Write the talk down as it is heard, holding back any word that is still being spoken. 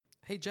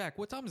Hey, Jack,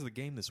 what time is the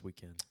game this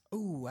weekend?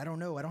 Ooh, I don't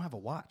know. I don't have a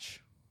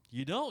watch.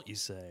 You don't, you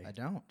say? I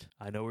don't.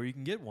 I know where you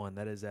can get one.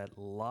 That is at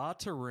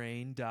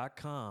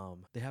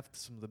LaTerrain.com. They have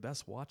some of the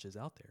best watches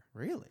out there.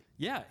 Really?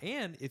 Yeah,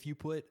 and if you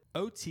put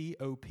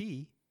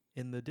OTOP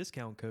in the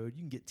discount code,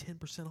 you can get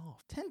 10%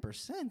 off.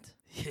 10%?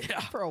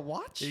 Yeah. For a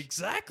watch?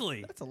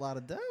 Exactly. That's a lot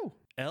of dough.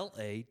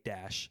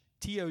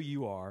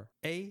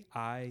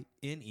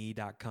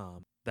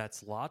 LA-TOURAINE.com.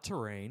 That's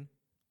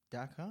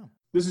LaTerrain.com.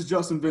 This is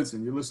Justin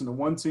Vincent. You're listening to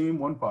One Team,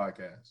 One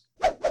Podcast.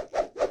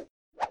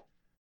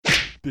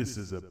 This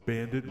is a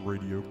Bandit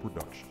Radio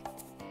production.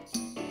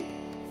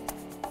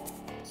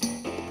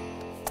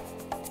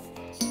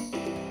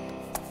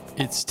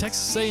 It's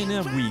Texas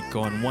A&M week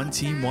on One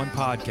Team, One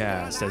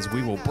Podcast, as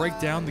we will break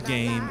down the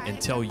game and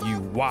tell you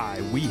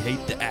why we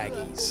hate the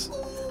Aggies.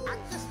 I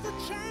guess the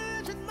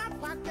change in my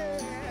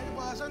pocket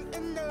wasn't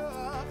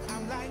enough.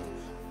 I'm like,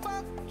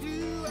 fuck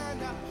you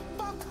and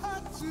fuck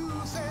her too.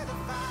 Said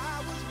if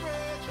I was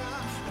richer,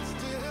 I'd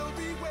still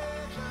be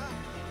richer.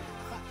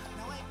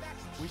 Now ain't that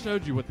We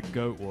showed you what the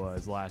GOAT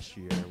was last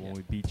year when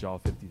we beat y'all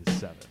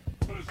 50-7.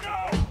 Let's go!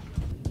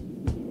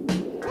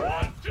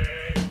 One team!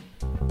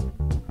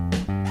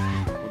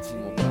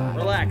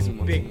 Relax,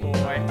 big boy.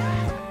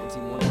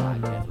 Team One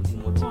Podcast?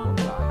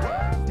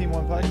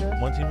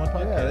 One Team, One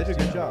Podcast? Yeah, they did a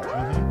good job.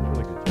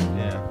 Really good job.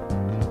 Yeah.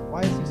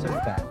 Why is he so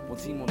fat? One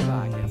Team, One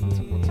Podcast. One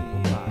Team, One Team,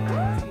 One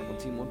Podcast. One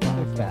Team, One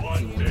Podcast. Fat. One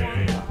Team, One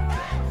Podcast.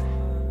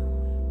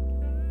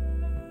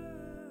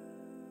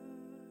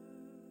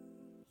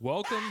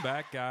 Welcome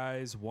back,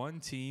 guys. One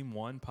Team,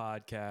 One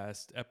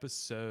Podcast,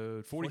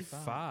 episode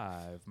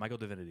 45. Michael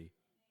Divinity.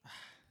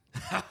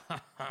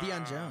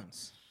 Deion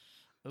Jones.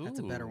 That's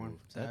a better one.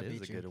 So That I is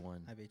beat a you. good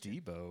one. I beat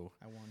you. Debo.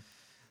 I won.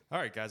 All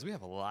right, guys, we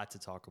have a lot to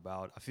talk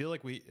about. I feel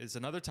like it's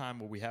another time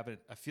where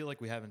I feel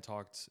like we haven't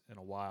talked in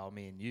a while,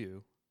 me and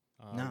you.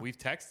 No. We've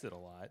texted a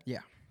lot.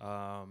 Yeah.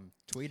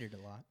 Tweeted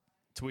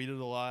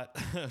Tweeted a lot.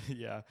 a lot.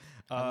 Yeah.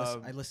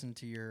 I listened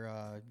to your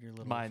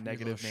little My your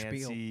negative little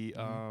spiel. Nancy.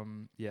 Yeah.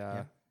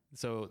 Yeah.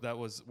 So that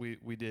was,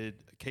 we did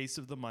Case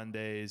of the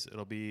Mondays.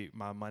 It'll be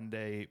my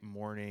Monday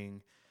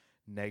morning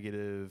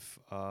negative.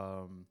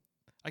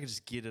 I can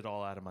just get it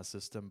all out of my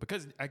system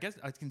because I guess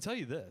I can tell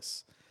you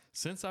this.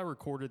 Since I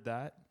recorded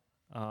that,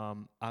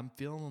 I'm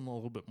feeling a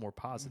little bit more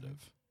positive.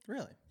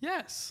 Really?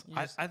 Yes. You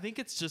just- I think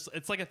it's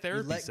like a You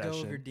therapy let session.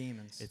 go of your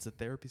demons. It's a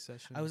therapy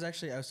session. I was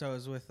actually, I was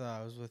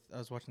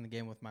watching the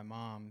game with my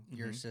mom,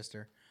 your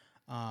sister,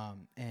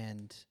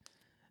 and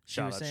she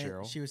Shout was out saying,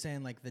 Cheryl. she was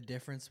saying like the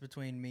difference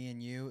between me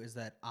and you is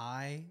that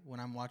when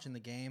I'm watching the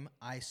game,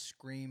 I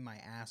scream my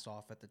ass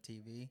off at the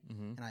TV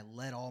and I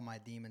let all my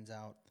demons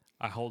out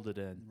I hold it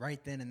in. right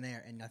then and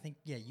there. And I think,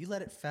 you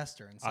let it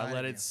fester inside I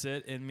let of it you.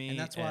 sit in me. And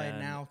that's why and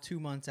now, 2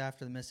 months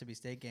after the Mississippi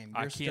State game,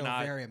 I you're still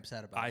cannot- very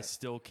upset about I it.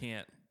 still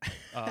can't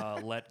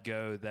let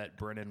go that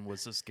Brennan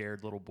was a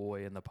scared little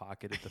boy in the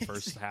pocket at the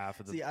first half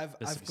of the See, I've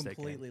Mississippi State game.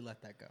 completely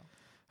let that go.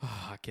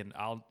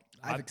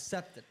 I've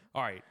accepted.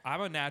 All right,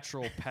 I'm a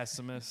natural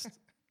pessimist,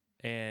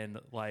 and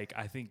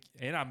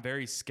I'm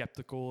very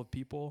skeptical of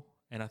people,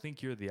 and I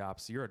think you're the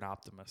opposite. You're an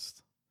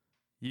optimist.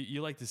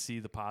 You like to see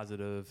the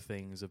positive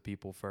things of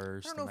people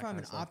first. I don't know and if that I'm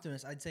kinda an stuff.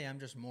 optimist. I'd say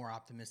I'm just more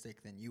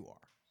optimistic than you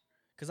are.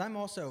 Because I'm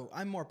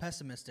more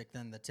pessimistic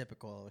than the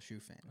typical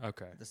LSU fan.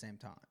 Okay. At the same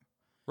time.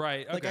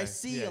 Right. Okay. Like I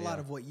see Yeah, a lot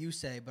yeah. of what you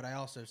say, but I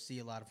also see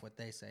a lot of what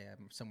they say.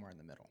 I'm somewhere in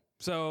the middle.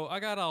 So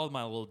I got all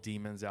my little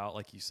demons out,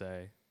 like you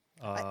say.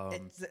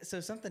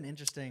 So something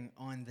interesting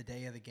on the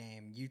day of the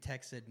game, you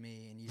texted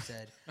me and you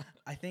said,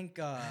 I think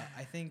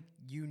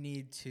you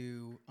need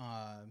to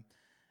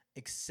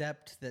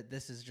accept that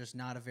this is just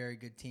not a very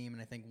good team,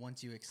 and I think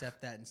once you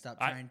accept that and stop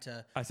trying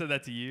to I said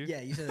that to you.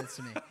 yeah, you said that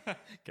to me. Okay.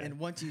 And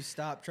once you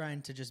stop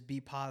trying to just be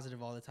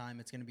positive all the time,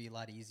 it's going to be a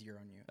lot easier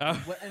on you.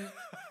 Oh. And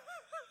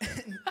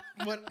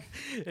what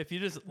If you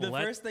just the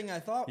first thing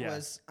I thought Yeah.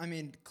 was, I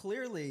mean,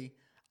 clearly,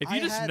 If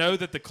you just know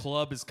that the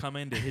club is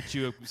coming to hit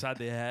you upside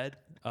the head,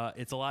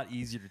 it's a lot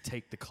easier to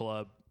take the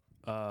club,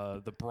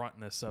 the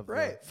bruntness of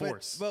the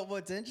force. But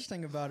what's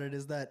interesting about it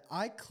is that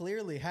I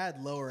clearly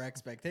had lower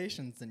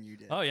expectations than you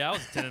did. Oh yeah, I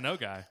was a 10-0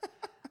 guy.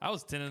 I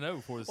was 10-0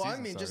 before the well, season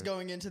I mean, just started.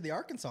 going into the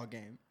Arkansas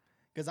game,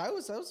 because I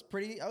was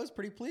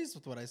pretty pleased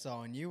with what I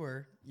saw, and you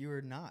were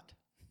not.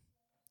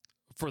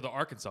 For the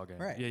Arkansas game.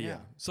 Right, Yeah. yeah.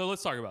 So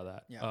let's talk about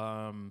that.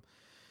 Yeah.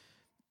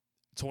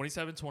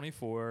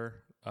 27-24,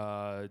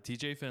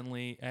 TJ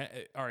Finley.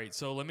 All right,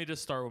 so let me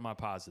just start with my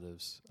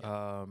positives.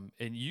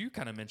 And you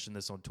kind of mentioned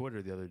this on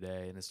Twitter the other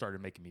day, and it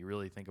started making me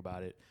really think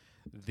about it.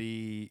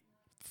 The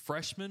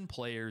freshman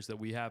players that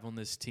we have on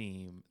this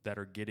team that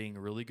are getting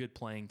really good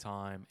playing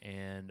time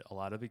and a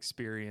lot of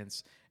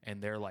experience,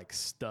 and they're like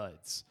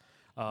studs.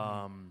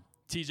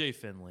 TJ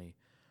Finley,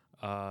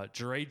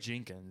 Jeray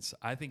Jenkins.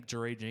 I think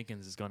Jeray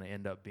Jenkins is going to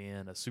end up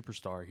being a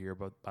superstar here,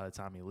 but by the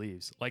time he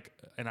leaves,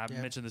 and I've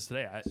mentioned this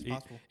today,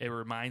 possible. it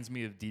reminds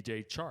me of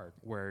DJ Chark,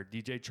 where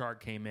DJ Chark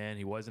came in,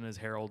 he wasn't as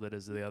heralded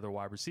as the other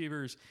wide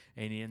receivers,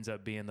 and he ends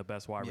up being the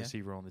best wide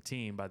receiver on the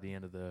team by the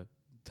end of the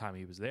time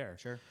he was there.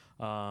 Sure.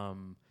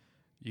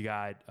 You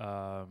got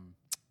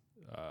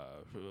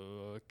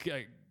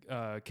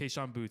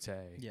Keishon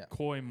Butte, Yeah.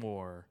 Coy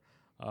Moore.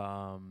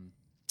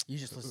 You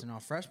just listing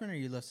off freshmen, or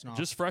you listing off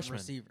Just freshmen.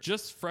 receivers?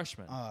 Just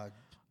freshmen.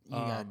 You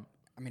got.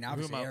 I mean,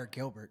 obviously am I- Eric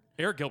Gilbert.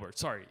 Eric Gilbert.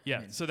 Sorry. Yeah.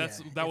 I mean, so that was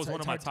it's- one it's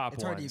of my hard- top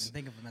It's ones. hard to even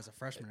think of him as a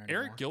freshman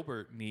anymore. Eric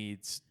Gilbert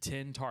needs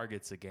 10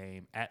 targets a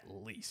game at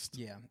least.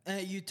 Yeah,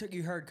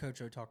 you heard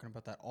Coach O talking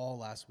about that all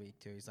last week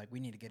too. He's like,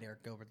 we need to get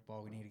Eric Gilbert the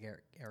ball. We need to get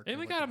Eric. And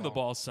we Gilbert got him the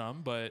ball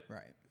some, but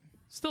Right.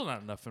 still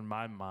not enough in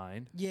my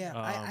mind. Yeah,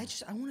 I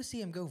want to see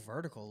him go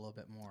vertical a little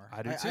bit more.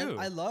 I do too.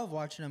 I love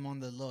watching him on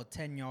the little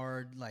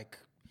 10-yard like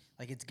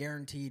it's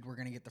guaranteed we're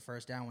gonna get the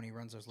first down when he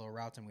runs those little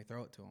routes and we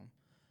throw it to him.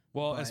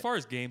 Well, But as far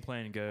as game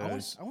plan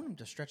goes, I want him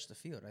to stretch the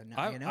field. I know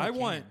I he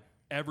want can.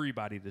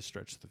 everybody to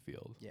stretch the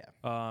field.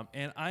 Yeah.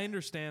 And I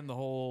understand the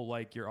whole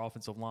like your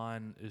offensive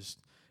line is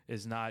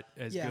not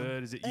as Yeah.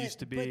 good as it used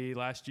to But be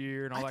last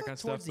year and all I that thought kind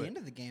of towards stuff. the end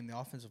of the game, the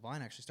offensive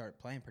line actually started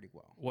playing pretty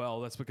well, Well,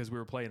 that's because we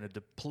were playing a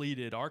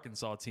depleted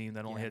Arkansas team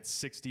that only Yeah. had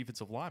 6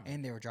 defensive linemen.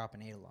 and they were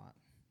dropping 8 a lot,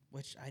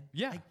 which I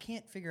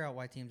can't figure out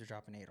why teams are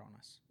dropping 8 on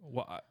us.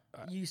 Well,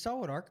 You saw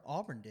what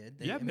Auburn did.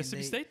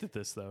 Mississippi State did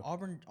this though.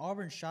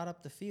 Auburn shot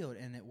up the field,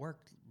 and it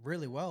worked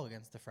really well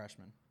against the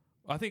freshmen.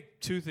 I think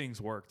 2 things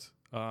worked.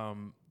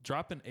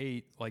 Dropping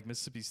 8 like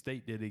Mississippi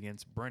State did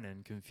against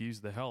Brennan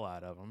confused the hell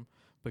out of them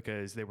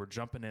because they were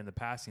jumping in the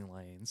passing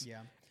lanes.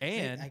 Yeah,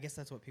 And I guess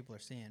that's what people are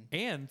seeing.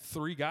 and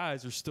 3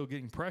 guys are still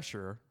getting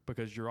pressure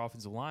because your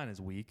offensive line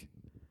is weak.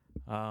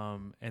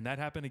 And that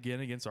happened again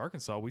against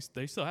Arkansas.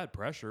 They still had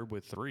pressure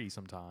with 3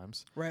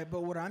 sometimes. Right,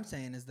 but what I'm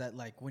saying is that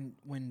like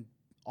when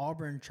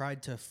Auburn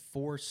tried to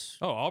force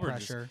Auburn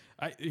pressure,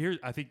 I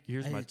think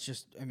here's and my it's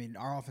just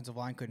our offensive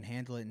line couldn't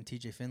handle it, and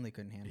TJ Finley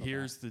couldn't handle it.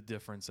 here's the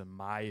difference in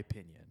my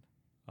opinion.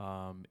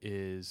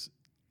 Is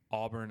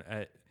Auburn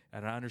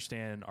and I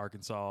understand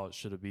Arkansas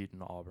should have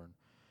beaten Auburn,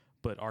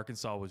 but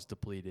Arkansas was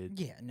depleted.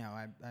 Yeah, no,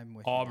 I'm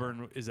with you.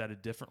 Auburn is at a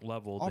different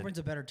level Auburn's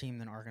a better team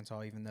than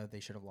Arkansas, even though they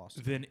should have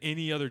lost. than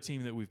any other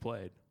team that we've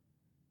played.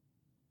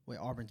 Wait,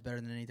 Auburn's better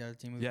than any other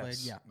team we've Yes. played?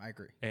 Yeah, I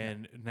agree.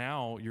 And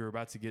now you're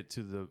about to get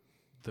to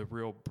the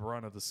real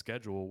brunt of the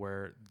schedule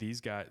where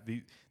these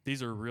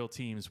are real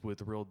teams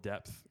with real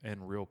depth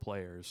and real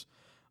players.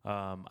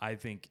 I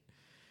think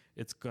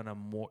it's gonna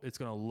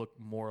look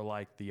more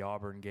like the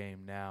Auburn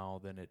game now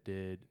than it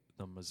did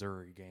the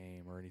Missouri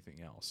game or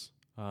anything else.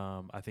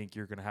 I think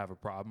you're gonna have a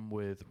problem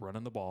with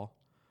running the ball.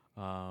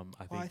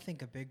 I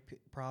think a big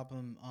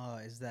problem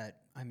is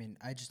that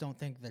I just don't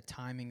think the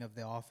timing of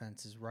the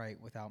offense is right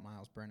without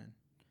Miles Brennan.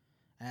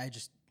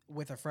 And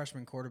with a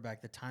freshman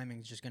quarterback, the timing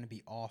is just going to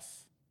be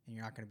off, and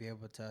you're not going to be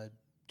able to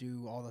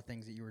do all the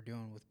things that you were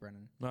doing with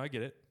Brennan. No, I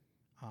get it.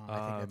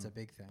 I think that's a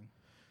big thing.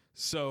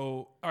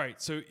 So, all right.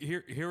 So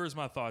here is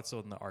my thoughts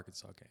on the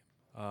Arkansas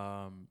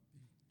game.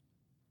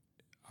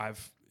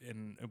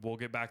 And we'll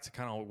get back to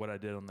kind of what I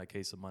did on that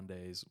case of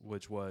Mondays,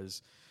 which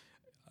was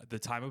the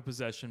time of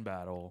possession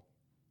battle.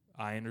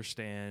 I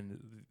understand.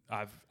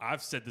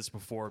 I've said this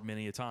before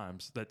many a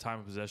times that time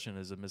of possession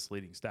is a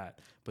misleading stat,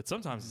 but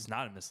sometimes it's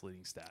not a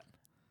misleading stat.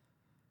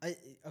 Okay.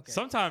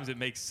 Sometimes it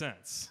makes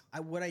sense.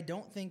 What I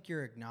don't think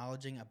you're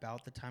acknowledging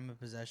about the time of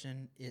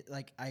possession,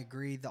 I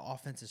agree the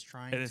offense is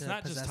trying And it's to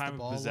not possess just the time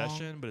ball of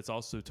possession, long. but it's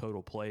also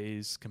total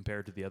plays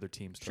compared to the other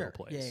team's total Sure.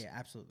 plays. Yeah,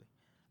 absolutely.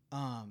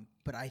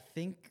 But I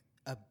think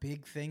a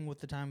big thing with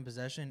the time of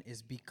possession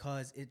is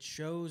because it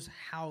shows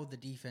how the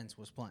defense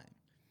was playing.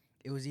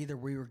 It was either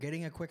we were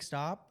getting a quick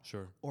stop,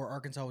 Sure. or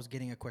Arkansas was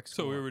getting a quick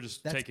score. So we were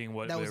just taking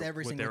what that was they,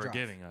 every what single they were drive.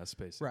 giving us,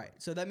 basically. Right.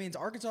 So that means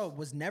Arkansas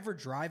was never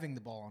driving the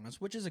ball on us,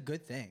 which is a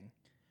good thing.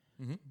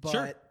 Mm-hmm. But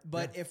Sure.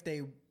 but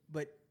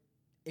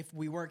if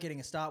we weren't getting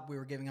a stop, we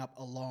were giving up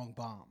a long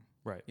bomb.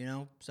 Right. You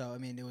know. So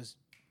it was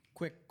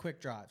quick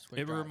drives.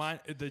 It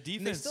remind the defense.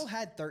 And they still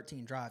had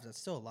 13 drives. That's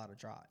still a lot of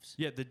drives.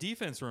 Yeah, the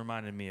defense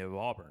reminded me of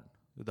Auburn,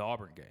 the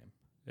Auburn game.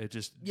 It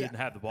just didn't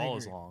have the I ball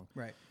as agree. long.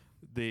 Right.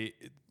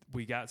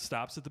 We got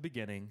stops at the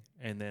beginning,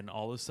 and then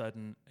all of a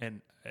sudden,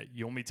 and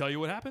you want me to tell you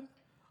what happened?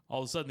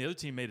 All of a sudden, the other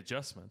team made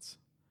adjustments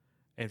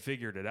and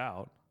figured it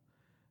out,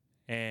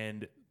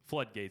 and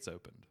floodgates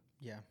opened.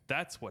 Yeah.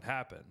 That's what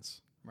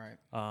happens. Right.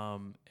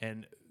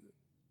 And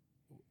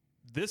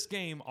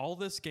all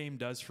this game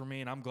does for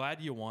me, and I'm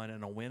glad you won,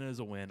 and a win is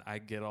a win. I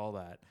get all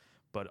that.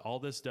 But all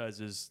this does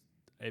is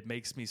it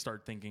makes me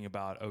start thinking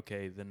about,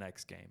 okay, the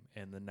next game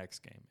and the next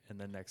game and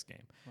the next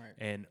game. Right.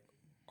 And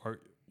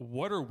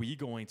what are we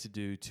going to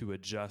do to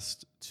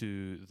adjust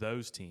to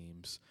those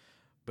teams?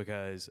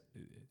 Because,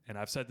 and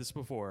I've said this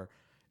before,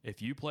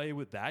 if you play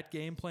with that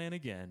game plan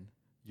again,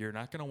 you're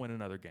not going to win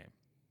another game.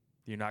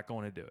 You're not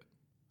going to do it.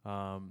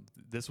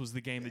 This was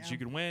the game that you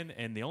could win,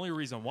 and the only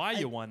reason why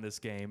you won this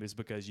game is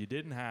because you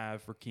didn't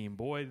have Rakeem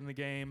Boyd in the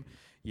game.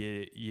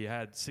 You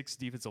had 6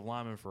 defensive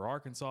linemen for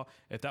Arkansas.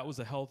 If that was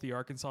a healthy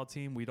Arkansas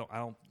team,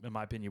 in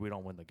my opinion, we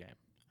don't win the game.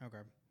 Okay.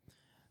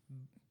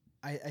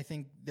 I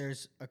think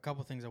there's a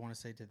couple things I want to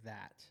say to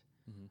that.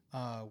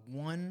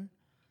 One,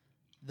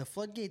 the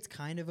floodgates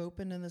kind of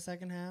opened in the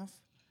second half,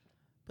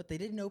 but they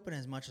didn't open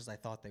as much as I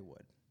thought they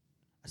would,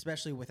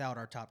 especially without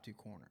our top 2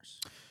 corners.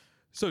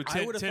 So I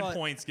 10, would've 10 thought-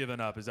 points given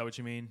up. Is that what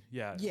you mean?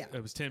 Yeah. Yeah.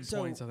 It was 10 So,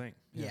 points, I think.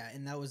 Yeah,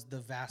 and that was the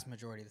vast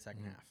majority of the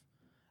second half.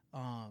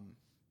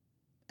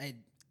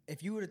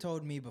 If you would have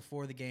told me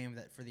before the game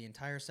that for the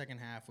entire second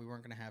half we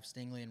weren't going to have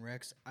Stingley and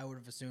Ricks, I would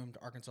have assumed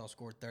Arkansas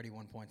scored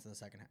 31 points in the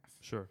second half.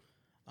 Sure.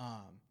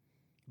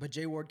 But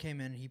Jay Ward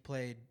came in. He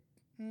played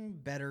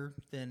better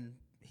than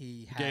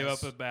he has. Gave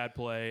up a bad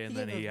play, and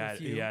then he gave up had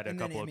few, he had a and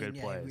then, couple I of mean, good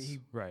yeah, plays. He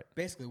Right.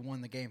 basically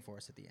won the game for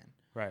us at the end.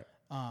 Right.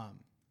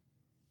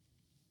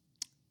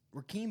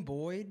 Rakeem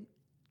Boyd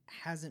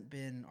hasn't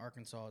been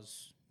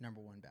Arkansas's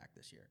number one back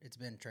this year. It's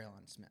been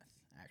Traylon Smith,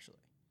 actually.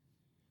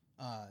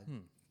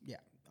 Yeah.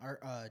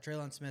 Our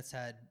Traylon Smith's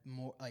had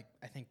more, like,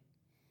 I think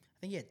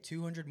he had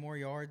 200 more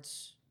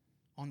yards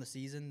on the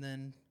season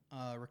than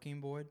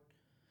Rakeem Boyd.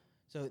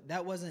 So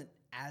that wasn't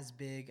as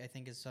big, I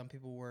think, as some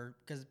people were,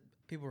 because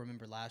people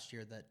remember last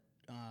year that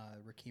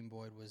Rakeem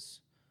Boyd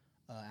was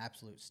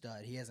absolute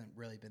stud. He hasn't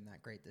really been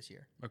that great this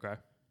year. Okay.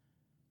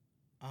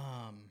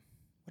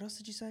 What else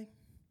did you say?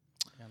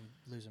 I'm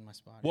losing my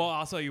spot. Well,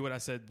 I'll tell you what I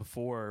said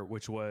before,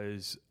 which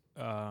was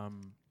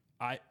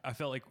I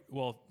felt like,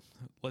 well,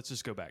 let's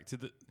just go back to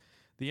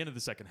the end of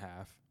the second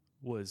half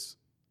was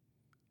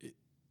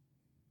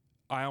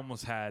I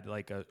almost had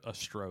like a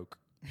stroke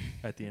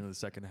at the end of the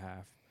second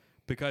half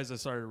because I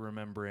started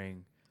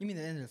remembering. You mean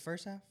the end of the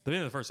first half? The end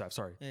of the first half,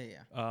 sorry.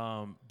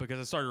 Yeah. Because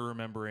I started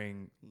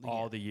remembering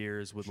all the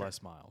years with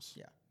Les Miles.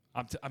 Yeah.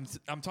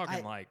 I'm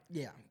talking that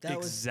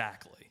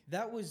exactly.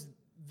 That was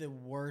the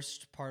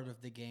worst part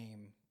of the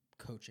game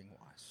coaching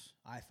wise,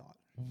 I thought.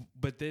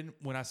 But then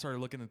when I started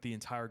looking at the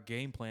entire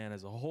game plan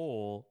as a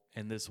whole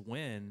and this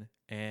win,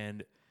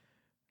 and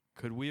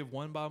could we have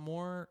won by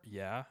more?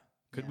 Yeah.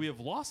 Could we have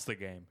lost the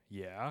game?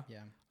 Yeah.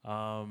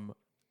 Yeah.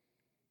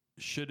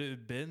 Should it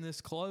have been this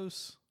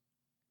close?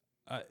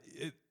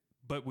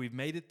 But we've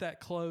made it that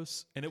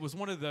close, and it was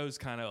one of those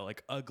kind of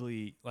like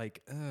ugly,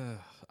 like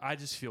I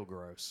just feel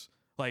gross.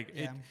 Like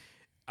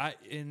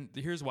and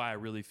here's why I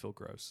really feel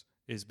gross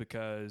is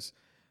because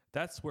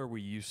that's where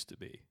we used to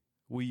be.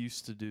 We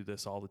used to do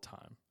this all the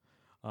time.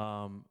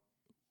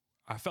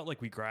 I felt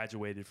like we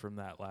graduated from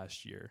that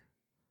last year.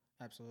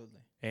 Absolutely.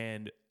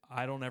 And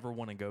I don't ever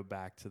want to go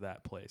back to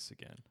that place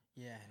again.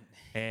 Yeah.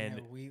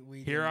 And we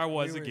here I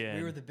was again.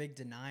 We were the big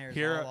deniers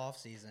all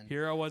offseason.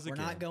 Here I was again.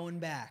 We're not going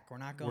back. We're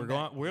not going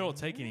back. We don't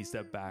take any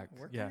step back.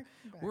 Yeah.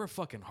 We're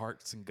fucking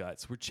hearts and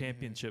guts. We're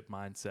championship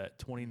mindset.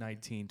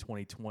 2019,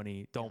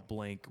 2020. Don't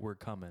blink. We're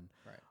coming.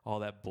 Right. All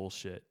that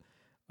bullshit.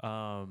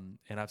 And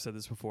I've said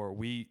this before.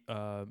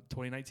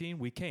 2019,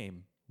 we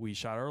came. We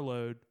shot our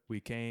load. We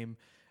came.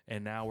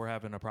 And now we're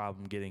having a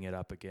problem getting it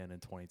up again in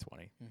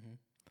 2020. Mm-hmm.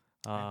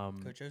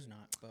 Coach O's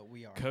not, but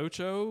we are. Coach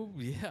O,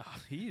 yeah,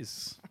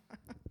 he's.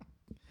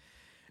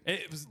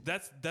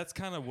 That's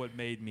kind of what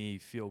made me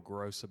feel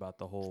gross about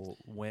the whole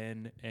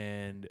win.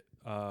 And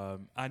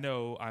I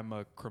know I'm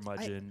a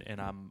curmudgeon and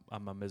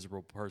I'm a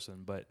miserable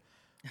person, but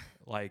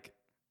like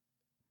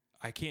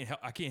I can't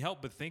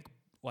help but think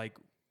like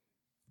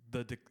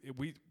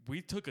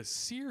we took a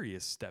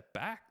serious step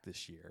back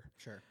this year.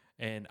 Sure.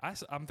 And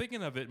I'm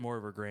thinking of it more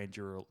of a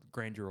grandeur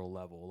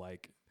level.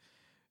 Like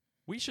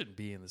we shouldn't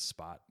be in this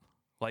spot.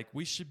 Like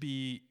we should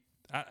be.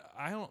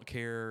 I don't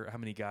care how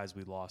many guys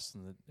we lost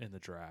in the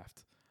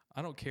draft.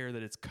 I don't care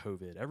that it's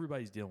COVID.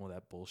 Everybody's dealing with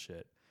that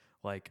bullshit.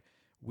 Like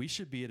we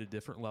should be at a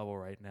different level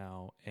right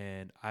now,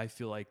 and I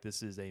feel like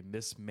this is a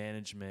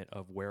mismanagement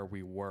of where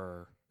we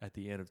were at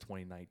the end of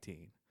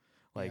 2019.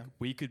 Like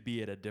we could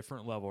be at a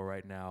different level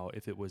right now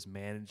if it was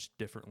managed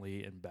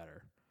differently and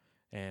better,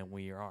 and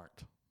we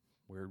aren't.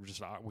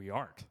 We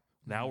aren't.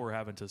 Now we're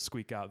having to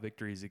squeak out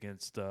victories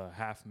against a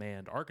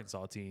half-manned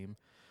Arkansas team.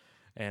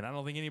 And I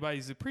don't think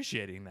anybody's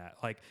appreciating that.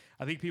 Like,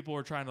 I think people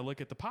are trying to look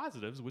at the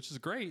positives, which is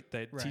great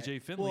that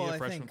TJ Finley, a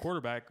freshman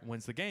quarterback,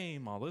 wins the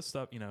game, all this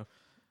stuff, you know.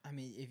 I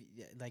mean,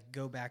 if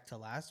go back to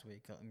last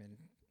week, I mean,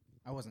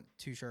 I wasn't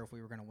too sure if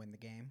we were going to win the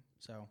game.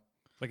 So,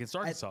 like it's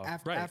Arkansas,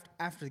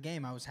 after the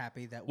game, I was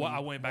happy that I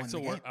went back to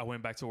work. I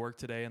went back to work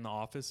today in the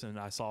office, and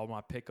I saw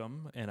my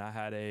pick'em, and I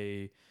had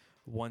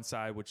one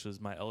side, which was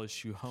my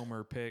LSU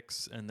homer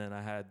picks, and then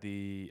I had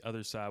the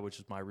other side, which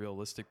is my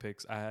realistic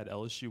picks. I had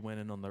LSU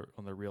winning on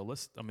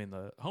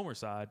the homer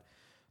side,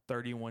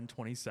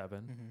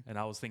 31-27, and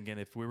I was thinking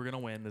if we were going to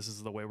win, this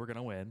is the way we're going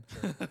to win.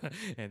 Sure.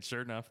 And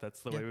sure enough,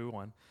 that's the way we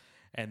won.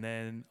 And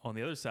then on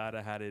the other side,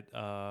 I had it,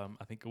 I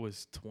think it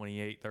was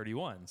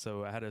 28-31.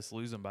 So I had us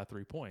losing by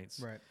 3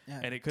 points. Right. Yeah.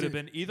 And it could have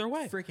been either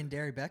way. Freaking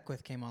Derry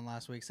Beckwith came on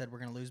last week, said we're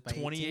going to lose by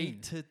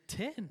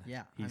 28-10.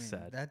 Yeah. He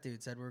said. That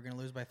dude said we were going to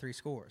lose by 3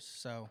 scores.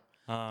 So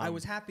I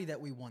was happy that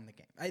we won the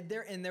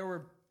game. There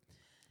were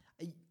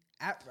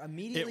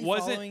immediately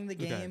following the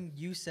game,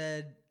 you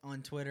said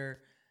on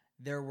Twitter,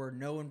 there were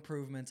no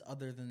improvements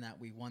other than that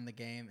we won the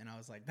game, and I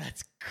was like,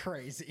 "That's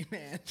crazy,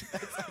 man!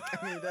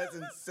 That's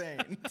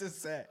insane to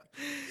say."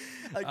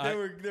 Like there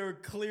were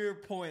clear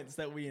points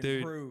that we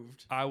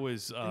improved. I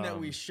was and that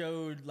we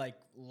showed like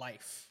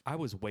life. I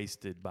was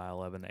wasted by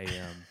 11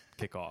 a.m.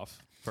 kickoff.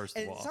 First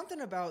of all,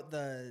 something about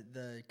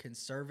the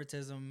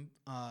conservatism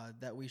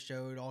that we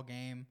showed all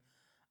game.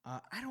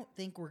 I don't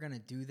think we're going to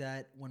do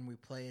that when we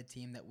play a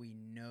team that we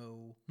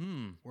know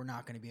we're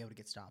not going to be able to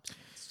get stops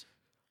against.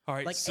 All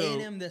right, Like so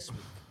A&M this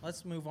week.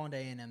 Let's move on to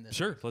A&M this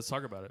sure, week. let's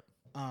talk about it.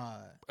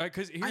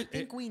 Because I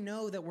think we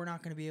know that we're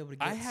not going to be able to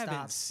get I haven't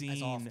stops as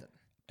seen often.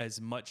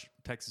 as much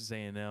Texas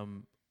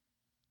A&M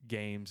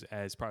games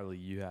as probably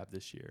you have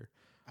this year.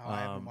 Oh,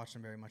 I haven't watched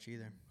them very much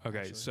either. Okay,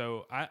 actually.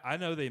 so I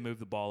know they move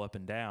the ball up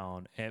and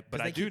down, but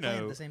 'Cause I they do keep playing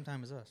know at the same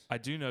time as us. I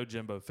do know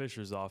Jimbo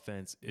Fisher's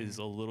offense is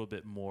a little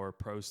bit more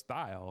pro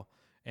style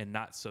and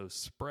not so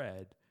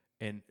spread.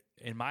 And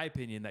in my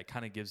opinion, that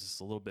kind of gives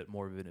us a little bit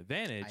more of an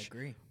advantage. I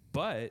agree.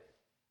 But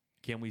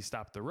can we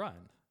stop the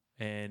run?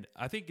 And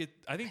I think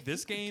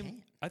this we game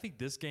can. I think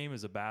this game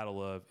is a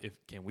battle of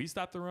can we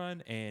stop the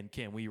run and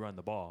can we run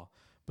the ball?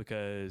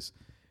 Because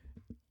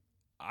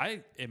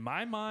in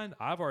my mind,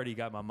 I've already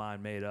got my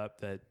mind made up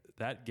that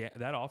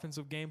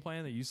offensive game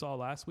plan that you saw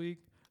last week,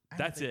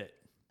 that's it.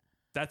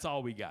 That's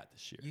all we got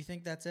this year. You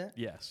think that's it?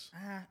 Yes.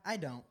 I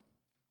don't.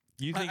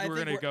 You think we're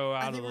going to go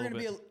out a little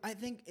bit? I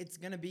think it's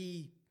going to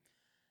be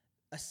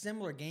a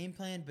similar game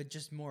plan, but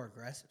just more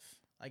aggressive.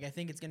 Like I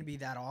think it's going to be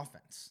that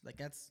offense. Like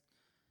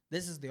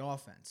this is the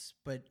offense,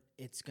 but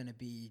it's going to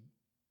be.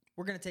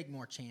 We're going to take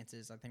more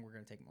chances. I think we're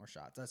going to take more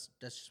shots. That's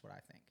just what I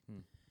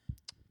think.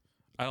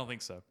 I don't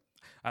think so.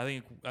 I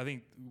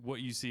think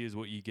what you see is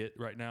what you get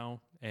right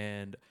now,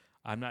 and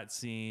I'm not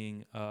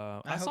seeing.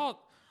 I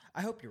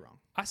hope you're wrong.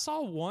 I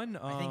saw one.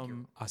 I think you're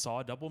wrong. I saw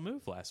a double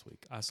move last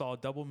week. I saw a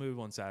double move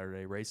on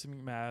Saturday. Racing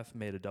McMath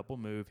made a double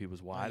move. He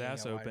was wide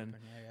ass open,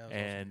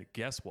 and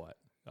guess what?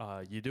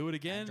 You do it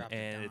again, dropped a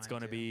and it's dime,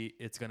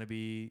 gonna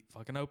be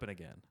fucking open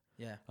again.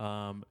 Yeah.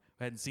 I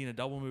hadn't seen a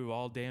double move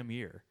all damn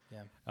year.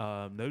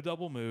 Yeah. No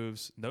double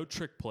moves, no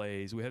trick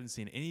plays. We haven't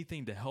seen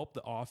anything to help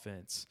the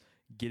offense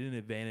get an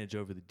advantage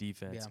over the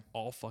defense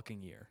all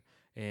fucking year.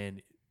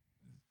 And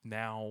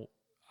now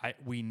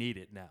we need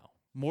it now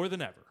more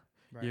than ever.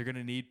 Right. You're going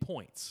to need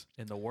points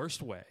in the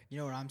worst way. You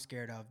know what I'm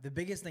scared of? The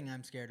biggest thing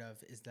I'm scared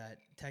of is that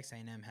Texas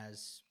A&M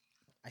has,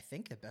 I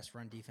think, the best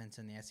run defense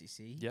in the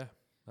SEC. Yeah.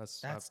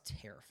 That's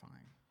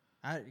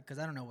terrifying. Because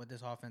I don't know what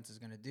this offense is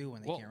going to do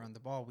when they can't run the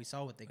ball. We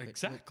saw what they could.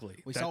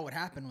 Exactly. We saw what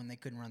happened when they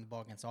couldn't run the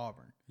ball against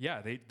Auburn.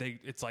 Yeah, they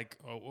it's like,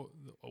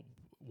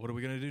 what are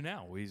we going to do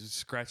now? We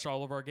scratched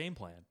all of our game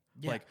plan.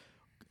 Yeah. Like,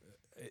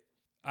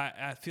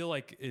 I feel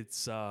like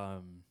it's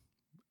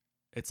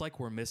like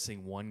we're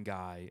missing one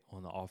guy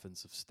on the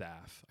offensive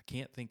staff. I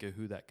can't think of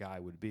who that guy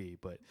would be,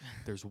 but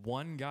there's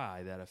one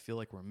guy that I feel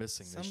like we're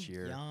missing this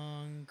year.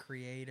 Young,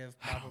 creative,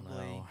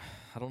 probably.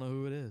 I don't know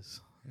who it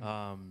is.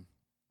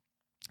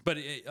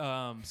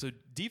 So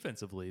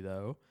defensively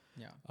though,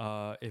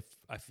 if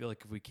I feel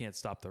like if we can't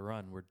stop the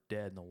run, we're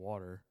dead in the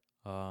water.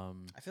 I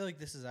feel like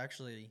this is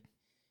actually,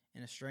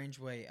 in a strange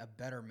way, a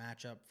better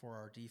matchup for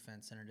our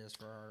defense than it is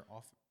for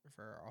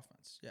our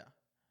offense. Yeah.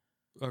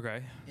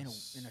 Okay. In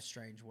a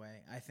strange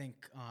way, I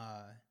think,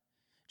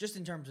 just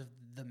in terms of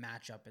the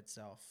matchup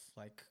itself,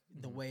 like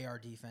the way our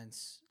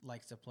defense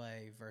likes to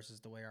play versus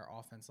the way our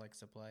offense likes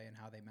to play, and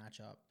how they match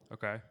up.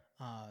 Okay.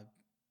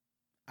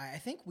 I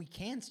think we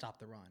can stop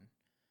the run.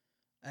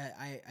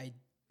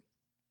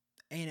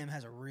 A&M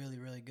has a really,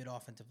 really good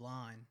offensive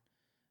line.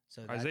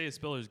 So Isaiah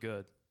Spiller's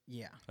good.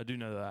 Yeah, I do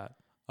know that.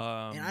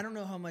 And I don't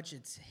know how much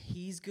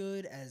he's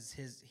good as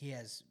he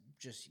has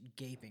just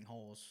gaping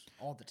holes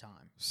all the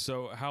time.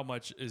 So how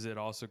much is it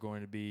also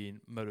going to be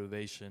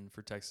motivation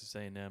for Texas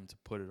A&M to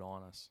put it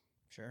on us?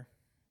 Sure.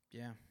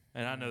 Yeah.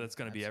 And I know that's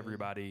going to be Absolutely.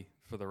 everybody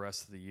for the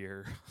rest of the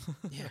year.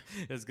 Yeah.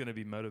 Is going to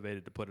be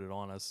motivated to put it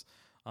on us.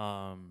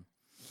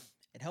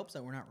 It helps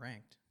that we're not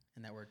ranked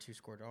and that we're a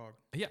 2-score dog.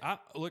 Yeah,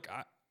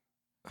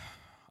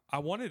 I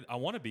want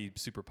to be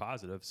super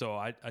positive. So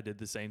I did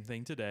the same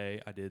thing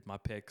today. I did my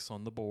picks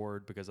on the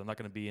board because I'm not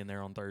going to be in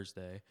there on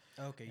Thursday.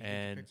 Okay, you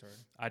and took your picks already.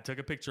 I took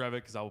a picture of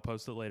it because I will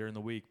post it later in the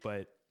week.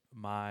 But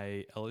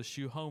my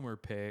LSU homer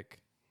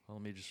pick,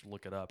 let me just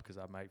look it up because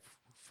I might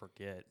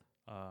forget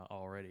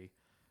already.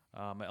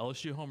 My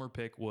LSU homer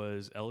pick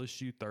was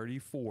LSU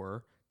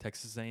 34,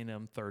 Texas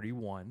A&M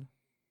 31.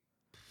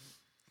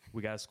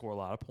 We got to score a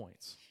lot of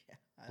points. Yeah,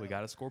 We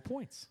got to score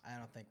points. I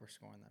don't think we're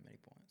scoring that many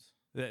points.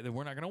 Then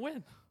we're not going to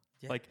win.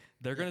 Yeah. Like,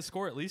 they're going to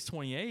score at least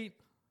 28,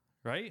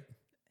 right?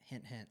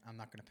 Hint, hint. I'm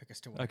not going to pick us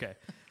to win. Okay.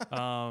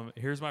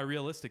 Here's my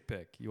realistic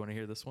pick. You want to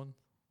hear this one?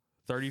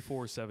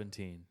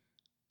 34-17,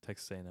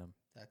 Texas A&M.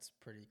 That's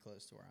pretty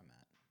close to where I'm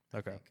at.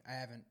 Okay. I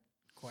haven't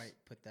quite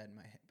put that in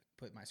my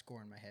put my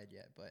score in my head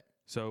yet, but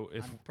So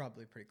if I'm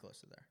probably pretty close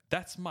to there.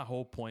 that's my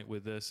whole point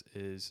with this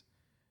is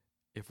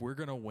if we're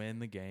going to win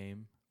the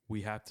game,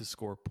 we have to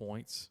score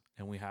points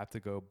and we have to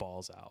go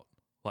balls out.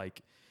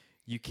 Like,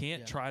 you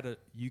can't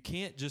you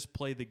can't just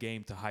play the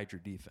game to hide your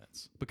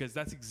defense, because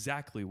that's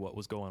exactly what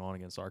was going on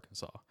against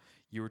Arkansas.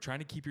 You were trying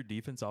to keep your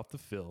defense off the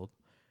field.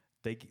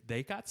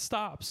 They got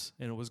stops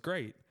and it was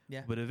great.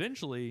 Yeah. But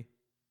eventually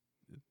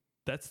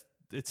it's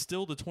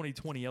still the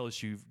 2020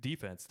 LSU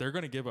defense. They're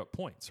going to give up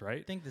points, right?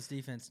 I think this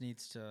defense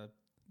needs to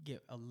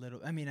get a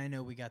little. I mean, I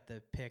know we got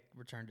the pick,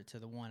 returned it to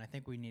the 1. I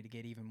think we need to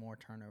get even more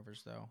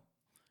turnovers though.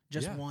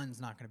 Just Yeah. one's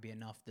not going to be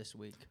enough this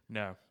week.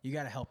 No. You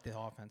got to help the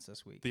offense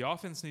this week. The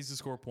offense needs to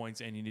score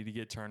points, and you need to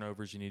get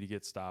turnovers. You need to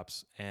get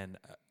stops, and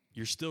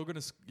you're still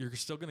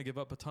gonna give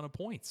up a ton of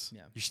points.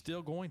 Yeah. You're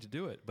still going to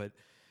do it, but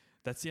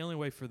that's the only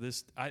way for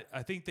this.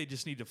 I think they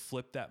just need to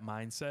flip that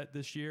mindset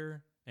this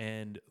year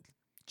and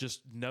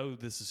just know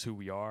this is who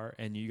we are,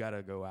 and you got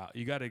to go out.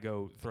 You got to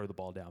go throw the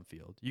ball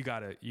downfield. You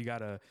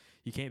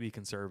can't be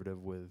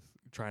conservative with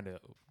trying to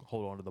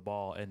hold on to the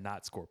ball and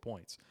not score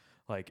points.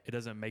 Like, it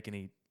doesn't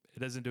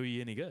do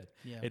you any good.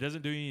 Yeah. It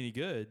doesn't do you any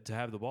good to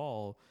have the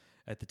ball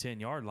at the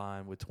 10-yard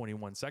line with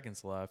 21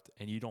 seconds left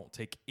and you don't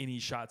take any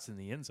shots in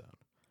the end zone.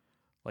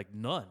 Like,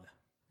 none.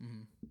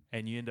 Mm-hmm.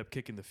 And you end up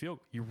kicking the field.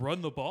 You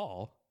run the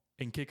ball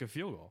and kick a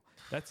field goal.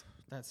 That's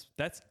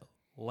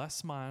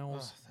Les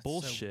Miles that's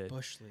bullshit. So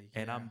Bush League,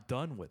 and yeah. I'm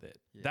done with it.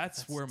 Yeah,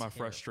 that's where my terrible.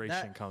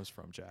 frustration comes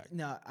from, Jack.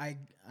 No, I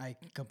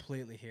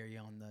completely hear you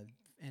on the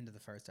end of the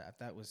first half.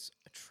 That was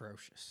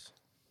atrocious.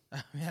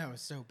 I mean, that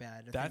was so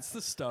bad. That's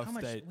the stuff how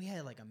much that we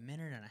had, like a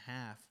minute and a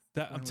half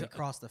That- when I'm we t-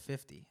 crossed the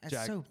 50. That's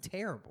Jack, so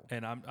terrible.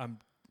 and I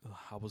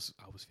was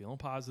feeling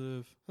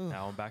positive.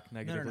 Now I'm back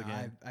negative no,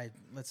 again.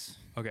 Let's.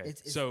 Okay,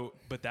 it's-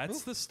 but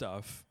that's the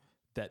stuff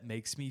that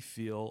makes me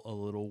feel a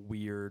little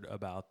weird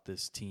about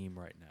this team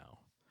right now.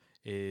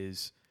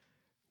 Is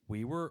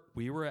we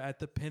were at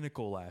the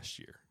pinnacle last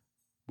year.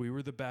 We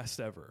were the best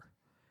ever,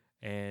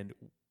 and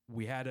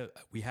we had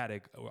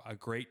a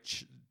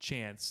great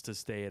chance to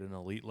stay at an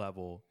elite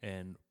level.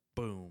 And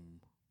boom,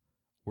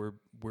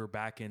 we're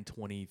back in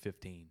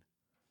 2015,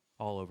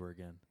 all over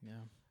again. Yeah.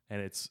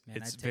 And it's Man,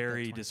 I'd take that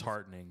very 2015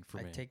 disheartening for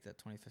me. I'd take that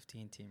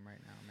 2015 team right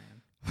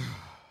now, man.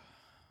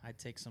 I'd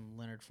take some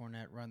Leonard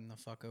Fournette running the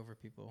fuck over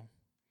people.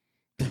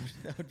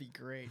 That would be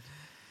great.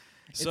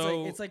 It's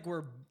like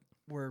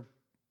we're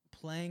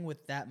playing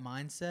with that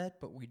mindset,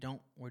 but we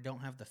don't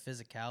have the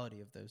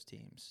physicality of those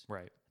teams.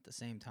 Right. At the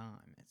same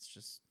time,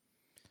 it's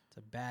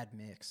a bad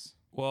mix.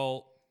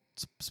 Well,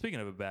 speaking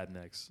of a bad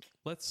mix,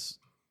 let's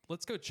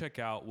go check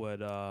out what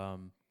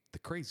the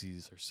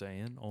crazies are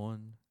saying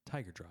on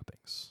Tiger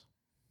droppings.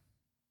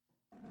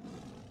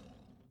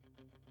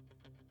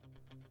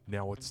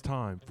 Now it's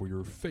time for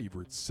your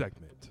favorite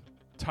segment,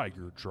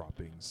 Tiger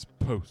Droppings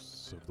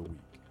Posts of the Week.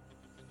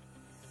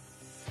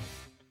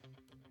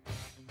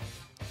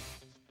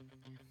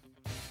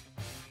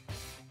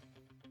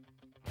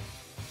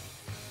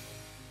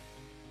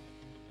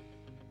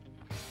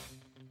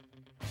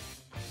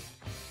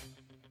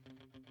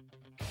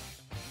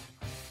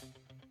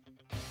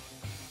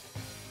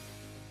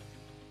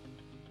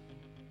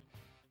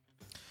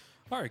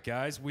 All right,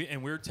 guys,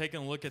 we're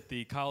taking a look at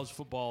the college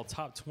football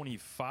top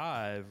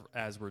 25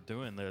 as we're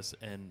doing this,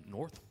 and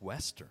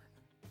Northwestern,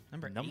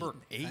 number in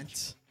the eight.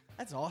 country.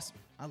 That's awesome.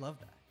 I love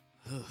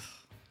that.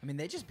 I mean,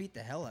 they just beat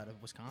the hell out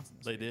of Wisconsin.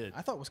 They did.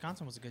 I thought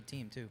Wisconsin was a good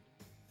team too.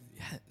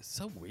 Yeah, it's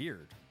so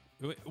weird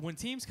when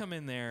teams come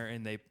in there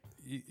and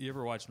you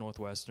ever watch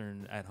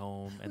Northwestern at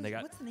home and they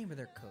got What's the name of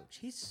their coach?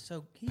 He's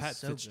Pat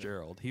so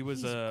Fitzgerald. Good. He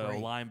was He's a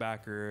great.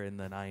 linebacker in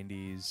the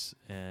 90s,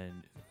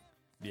 and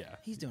yeah,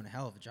 He's doing a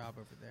hell of a job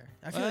over there.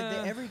 I feel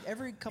like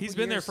every couple. he's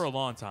been there years- for a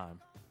long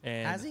time.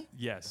 And Has he?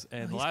 Yes,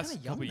 and Oh, the he's last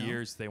kinda young, couple though.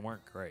 years they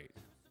weren't great.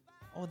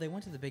 Oh, they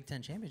went to the Big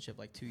Ten championship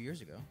like 2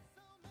 years ago.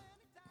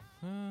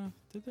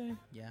 Did they?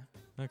 Yeah.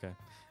 Okay.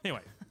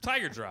 Anyway,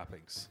 Tiger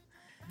droppings.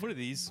 What are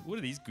these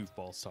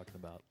goofballs talking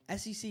about?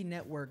 SEC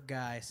Network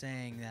guy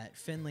saying that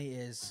Finley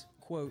is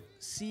quote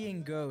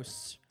seeing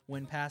ghosts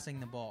when passing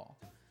the ball.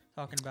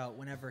 Talking about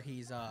whenever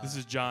he's This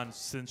is John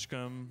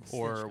Stinchcomb,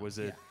 or Stinchcomb, was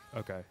it?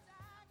 Okay.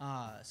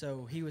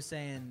 So he was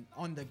saying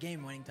on the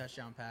game-winning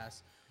touchdown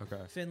pass,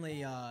 Okay.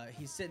 Finley,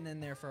 he's sitting in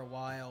there for a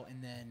while,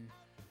 and then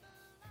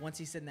once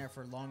he's sitting there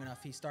for long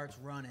enough, he starts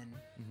running,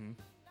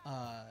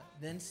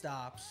 then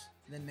stops,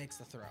 then makes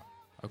the throw.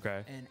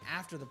 Okay. And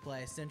after the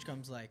play,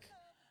 Stinchcomb's like,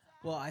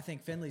 well, I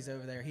think Finley's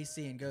over there. He's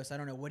seeing ghosts. I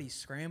don't know what he's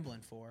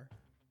scrambling for.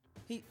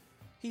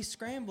 He's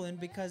scrambling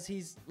because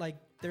he's like,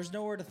 there's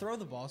nowhere to throw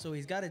the ball, so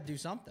he's got to do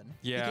something.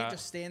 He Yeah. can't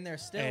just stand there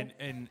still.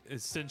 And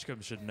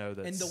Stinchcomb should know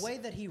that. And the way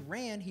that he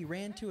ran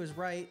to his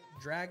right,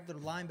 dragged the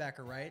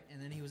linebacker right,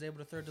 and then he was able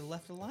to throw to the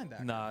left of the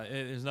linebacker. Nah,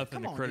 there's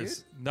nothing Come to on,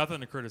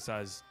 nothing to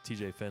criticize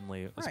TJ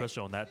Finley,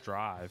 especially on that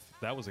drive.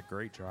 That was a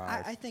great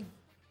drive. I think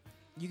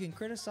you can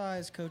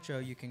criticize Coach O.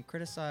 You can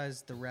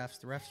criticize the refs.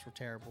 The refs were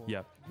terrible.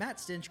 Yep. Matt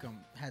Stinchcomb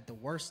had the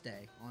worst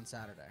day on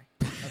Saturday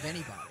of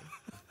anybody.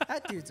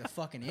 That dude's a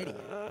fucking idiot.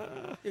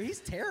 Dude, he's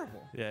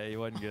terrible. Yeah, he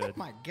wasn't good. Oh,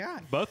 my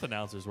God. Both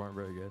announcers weren't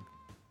very good.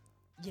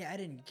 Yeah, I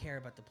didn't care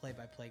about the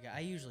play-by-play guy. I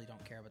usually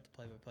don't care about the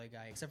play-by-play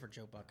guy, except for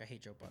Joe Buck. I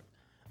hate Joe Buck.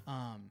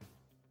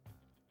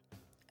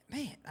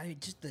 Man,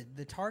 just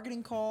the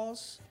targeting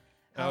calls.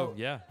 Oh,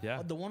 yeah.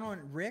 The one on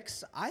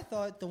Ricks, I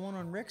thought the one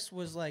on Ricks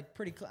was like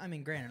pretty. I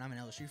mean, granted, I'm an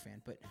LSU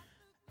fan, but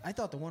I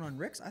thought the one on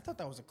Ricks, I thought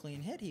that was a clean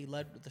hit. He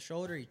led with the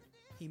shoulder.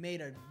 He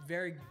made a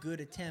very good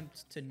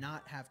attempt to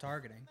not have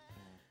targeting.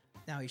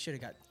 Now he should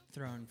have got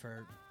thrown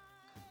for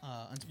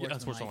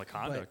Unsportsmanlike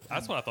conduct.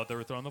 That's what I thought they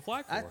were throwing the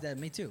flag for.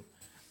 Me too.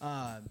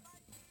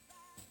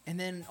 And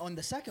then on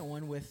the second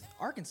one with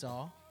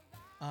Arkansas,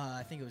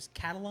 I think it was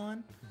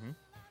Catalan. Mm-hmm.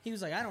 He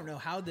was like, I don't know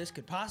how this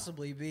could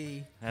possibly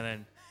be. And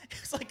then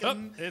It's like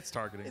it's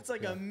targeting. it's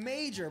like Yeah. a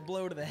major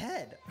blow to the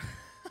head.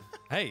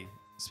 Hey,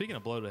 speaking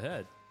of blow to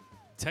head,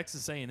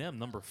 Texas A&M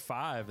number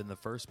 5 in the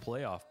first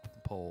playoff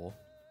poll.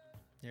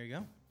 There you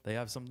go. They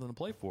have something to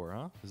play for,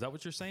 huh? Is that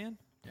what you're saying?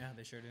 Yeah,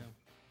 they sure do.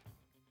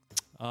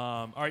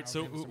 All right. So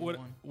Alabama's number what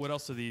 1. what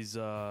else are these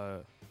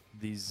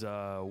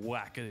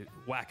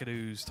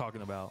wackadoos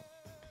talking about?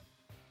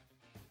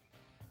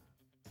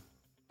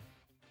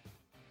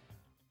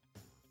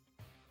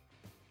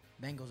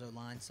 Bengals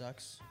O-line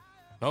sucks.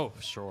 Oh,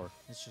 sure.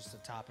 It's just a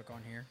topic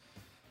on here.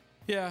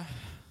 Yeah,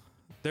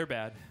 they're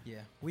bad. Yeah,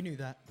 we knew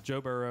that.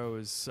 Joe Burrow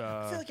is.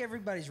 I feel like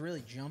everybody's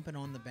really jumping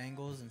on the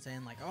Bengals and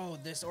saying like, "Oh,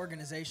 this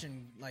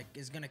organization like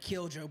is gonna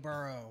kill Joe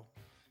Burrow."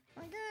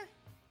 Like,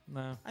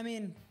 no. I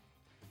mean,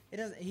 it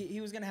doesn't.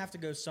 He was gonna have to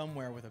go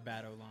somewhere with a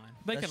bad O line.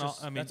 They can all-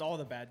 I mean, that's all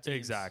the bad teams.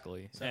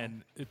 Exactly. So-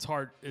 And it's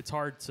hard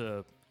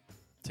to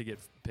get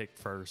picked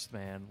first,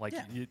 man. Like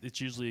Yeah. it's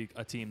usually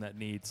a team that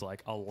needs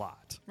like a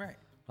lot. Right.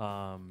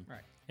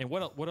 Right. And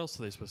what else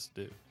are they supposed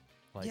to do?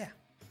 Like, Yeah.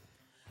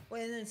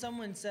 Well, and then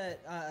someone said,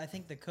 I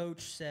think the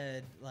coach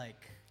said like,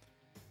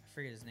 I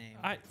forget his name.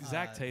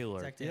 Zach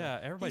Taylor. Zach Taylor. Yeah,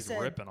 He everybody's said-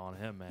 ripping on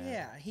him, man.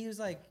 Yeah, he was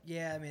like,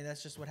 yeah, I mean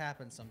that's just what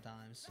happens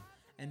sometimes.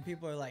 And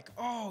people are like,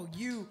 "Oh,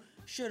 you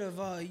should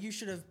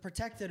have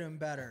protected him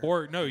better."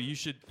 Or no, you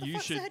should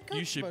fuck's the head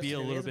coach supposed be to a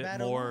do? He little has a bit bad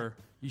more. O-line.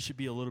 You should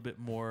be a little bit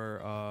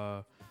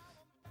more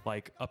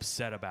like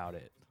upset about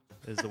it.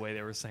 Is the way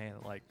they were saying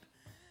it. Like,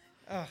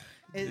 Ugh,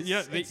 it's, yeah,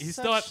 it's they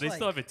such,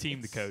 still have a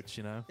team to it's- coach,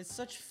 you know. It's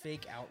such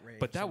fake outrage.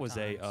 But that was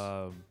sometimes.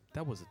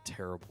 a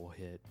terrible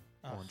hit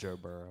on Joe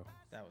Burrow.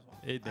 That was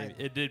awful.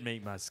 It did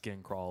make my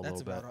skin crawl a That's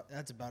little bit. about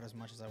that's about as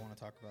much as I want to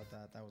talk about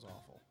that. That was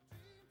awful.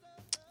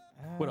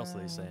 What else are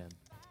they saying?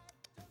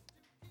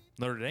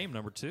 Notre Dame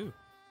number 2.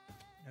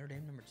 Notre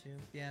Dame number 2.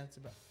 Yeah, it's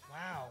about.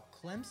 Wow,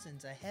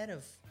 Clemson's ahead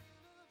of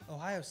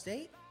Ohio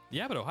State,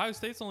 Yeah, but Ohio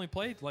State's only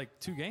played like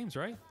 2 games,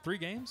 right? 3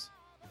 games.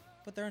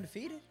 but they're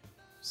undefeated.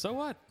 So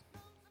what?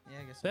 Yeah,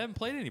 I guess. So. They haven't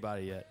played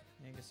anybody yet.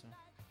 Yeah, I guess so.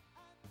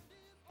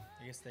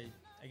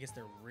 I guess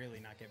they're really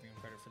not giving them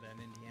credit for that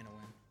Indiana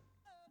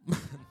win.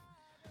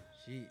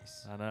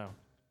 Jeez. I know.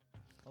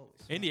 Holy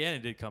smokes. Indiana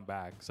did come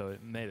back, so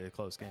it made it a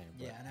close game.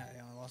 but- Yeah, I know.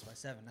 They only lost by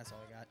 7. That's all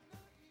I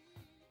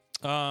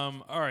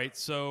got. All right.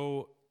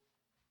 So,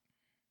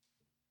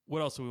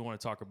 what else do we want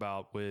to talk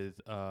about with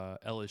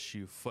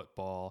LSU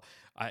football?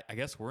 I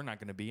guess we're not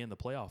going to be in the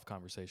playoff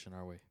conversation,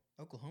 are we?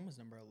 Oklahoma's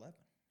number 11.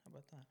 How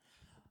about that?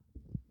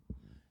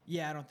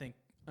 Yeah, I don't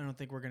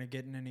think we're gonna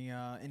get in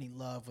any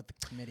love with the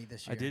committee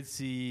this year. I did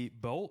see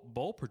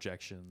bowl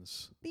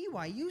projections.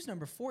 BYU's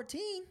number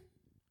 14.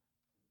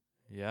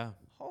 Yeah,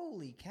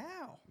 Holy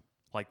cow!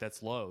 like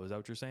that's low. Is that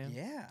what you're saying?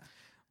 Yeah.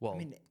 Well, I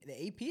mean,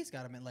 the AP's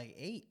got them at like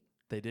 8.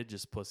 they did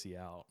just pussy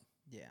out.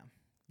 Yeah,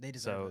 they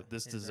deserve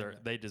So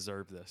it. they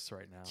deserve this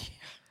right now.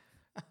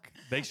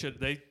 They should.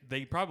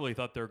 They probably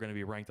thought they were going to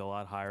be ranked a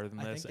lot higher than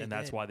I this, think they and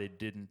that's did. why they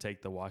didn't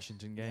take the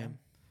Washington game.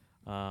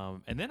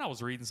 And then I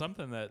was reading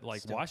something that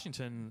like Still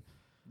Washington,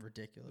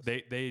 ridiculous.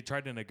 they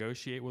tried to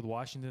negotiate with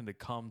Washington to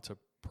come to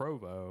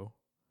Provo,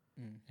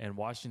 and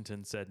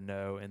Washington said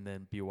no, and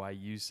then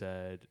BYU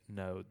said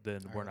no.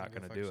 Then we're not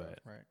going to do it.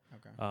 Right.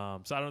 Okay.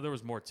 So I don't know. There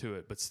was more to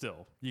it, but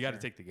still, you got to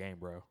Sure. take the game,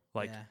 bro.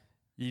 Like Yeah.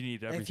 you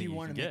need everything if you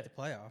want can to make get.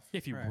 the playoff.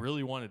 If you right.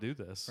 really want to do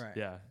this, Right.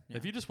 yeah. Yeah.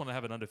 If you just want to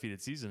have an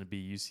undefeated season and be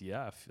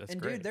UCF, that's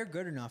and great. dude, they're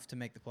good enough to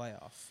make the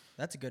playoff.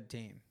 That's a good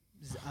team.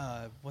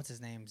 What's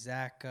his name?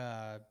 Zach.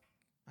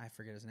 I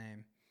forget his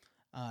name.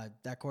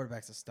 That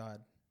quarterback's a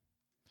stud.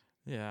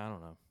 Yeah, I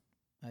don't know.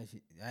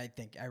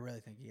 I really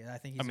think he is. I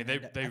think he's. I mean,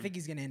 I think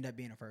he's going to end up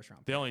being a first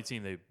round. The only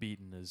team they've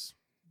beaten is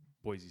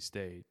Boise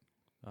State,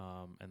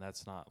 and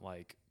that's not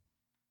like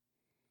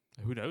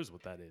who knows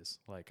what that is.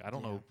 Like I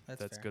don't Yeah, know if that's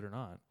that's fair. good or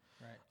not.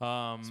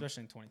 Right.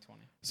 Especially in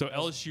 2020. So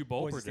LSU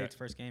bowl Boise State's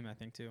first game, I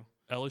think, too.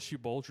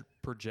 LSU bowl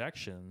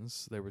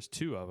projections. There was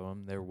 2 of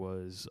them. There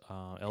was People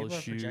are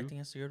LSU. projecting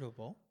us to go to a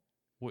bowl.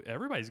 Well,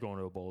 everybody's going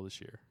to a bowl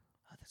this year.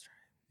 Oh, that's right.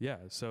 Yeah,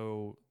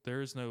 so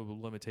there's no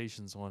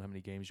limitations on how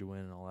many games you win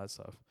and all that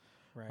stuff.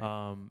 Right.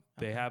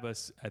 They Okay. have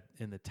us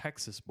in the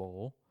Texas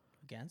Bowl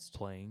Against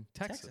playing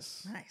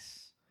Texas.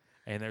 Nice.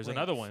 And there's Wait,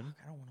 another one. fuck,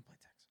 I don't want to play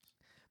Texas.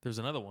 There's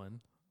another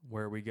one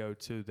where we go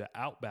to the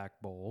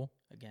Outback Bowl,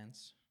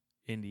 Against.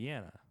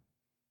 Indiana.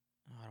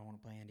 Oh, I don't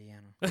want to play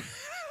Indiana.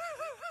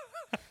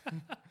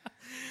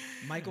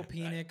 Michael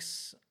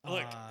Penix.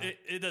 Look,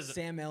 it doesn't.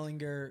 Sam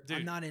Ellinger. Dude.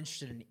 I'm not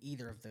interested in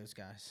either of those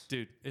guys.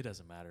 Dude, it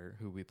doesn't matter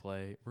who we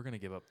play. We're going to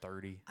give up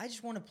 30. I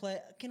just want to play.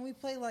 Can we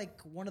play like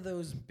one of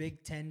those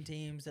Big Ten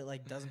teams that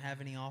like doesn't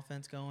have any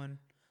offense going?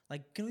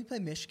 Like, can we play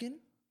Michigan?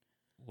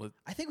 What?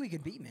 I think we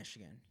could beat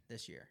Michigan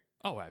this year.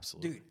 Oh,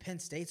 absolutely. Dude, Penn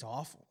State's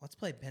awful. Let's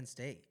play Penn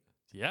State.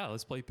 Yeah,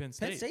 let's play Penn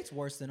State. Penn State's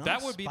worse than us.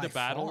 That would be by the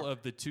battle far.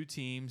 of the 2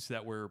 teams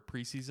that were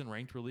preseason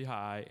ranked really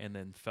high and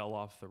then fell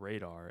off the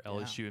radar,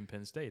 LSU and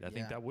Penn State. I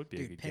think that would be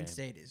Dude, a good Penn game.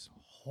 State is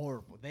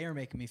horrible. They are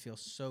making me feel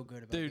so good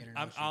about Dude, getting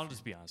I'll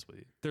just be honest with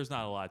you. There's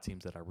not a lot of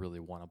teams that I really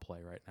want to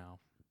play right now.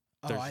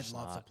 Oh, There's I'd just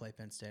love to not. play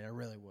Penn State. I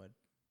really would.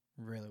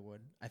 Really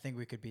would. I think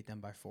we could beat them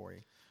by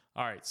 40.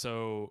 All right,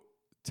 so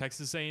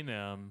Texas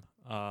A&M.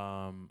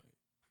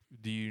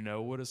 Do you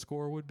know what a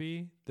score would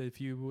be if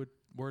you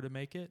were to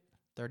make it?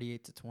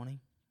 38-20.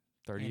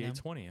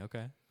 38-20.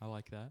 Okay, I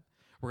like that.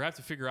 We're gonna have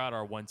to figure out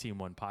our one team,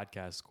 one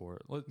podcast score.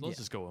 Let's Yeah.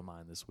 just go with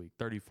mine this week.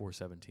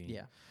 34-17.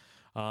 Yeah.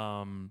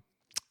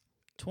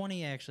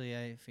 20, actually,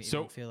 I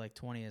So- feel like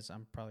 20 is,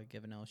 I'm probably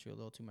giving LSU a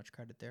little too much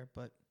credit there,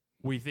 but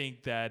We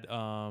think that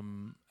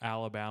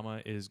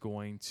Alabama is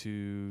going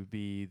to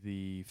be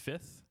the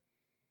 5th,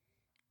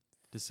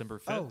 December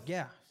 5th. oh,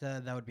 yeah,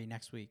 that would be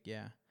next week,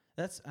 yeah.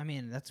 That's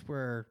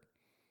where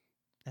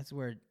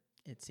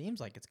it seems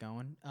like it's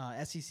going.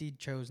 SEC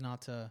chose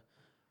not to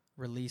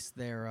release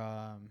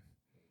their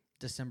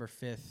December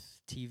 5th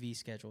TV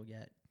schedule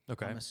yet.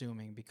 Okay. I'm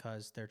assuming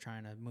because they're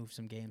trying to move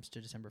some games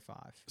to December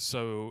 5.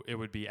 So it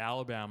would be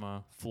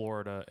Alabama,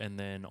 Florida, and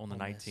then on the Ole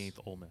Miss. 19th,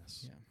 Ole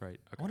Miss. Yeah. Right.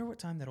 I Okay. wonder what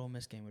time that Ole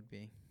Miss game would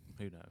be.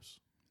 Who knows?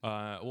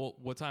 Well,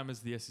 what time is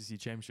the SEC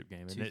championship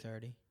game? And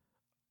 2:30.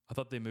 I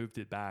thought they moved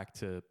it back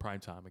to prime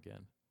time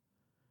again.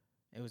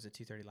 It was at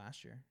 2:30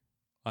 last year.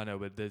 I know,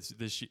 but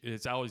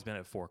it's always been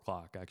at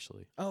 4:00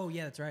 actually. Oh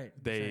yeah, that's right.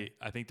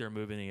 I think they're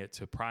moving it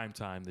to prime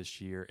time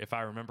this year. If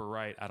I remember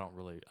right, I don't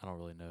really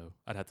know.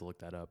 I'd have to look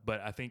that up.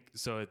 But I think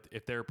so.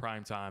 If they're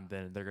prime time,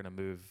 then they're going to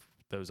move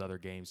those other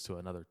games to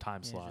another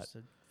time slot. Just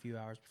a few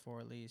hours before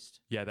at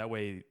least. Yeah, that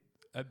way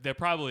they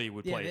probably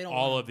would Yeah, play they don't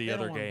all wanna- of the they don't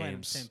other wanna play them at the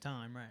games. same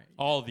time, right?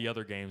 All of the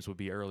other games would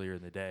be earlier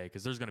in the day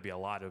because there's going to be a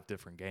lot of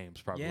different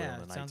games probably Yeah, on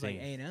the it 19th. sounds like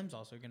A&M's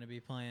also going to be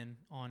playing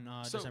on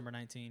So, December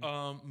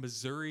 19th.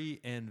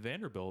 Missouri and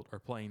Vanderbilt are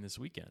playing this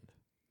weekend.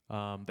 That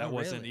Oh,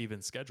 wasn't really?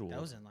 even scheduled.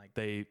 That was in like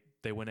they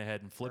went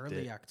ahead and flipped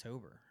early it.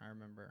 October, I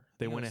remember. I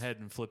They think it went was- ahead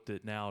and flipped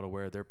it now to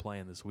where they're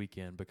playing this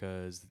weekend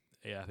because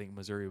I think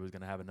Missouri was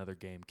going to have another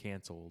game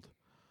canceled.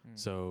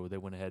 So they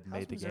went ahead and How's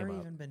made the Missouri game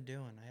up. even been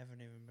doing? I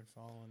haven't even been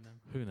following them.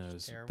 Who Just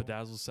knows? terrible.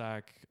 Bedazzle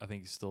I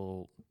think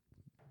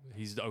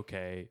he's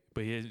okay,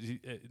 but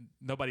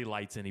nobody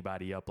lights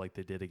anybody up like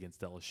they did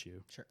against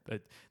LSU. Sure.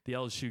 But the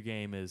LSU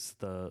game is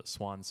the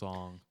swan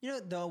song. You know,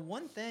 the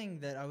one thing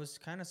that I was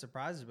kind of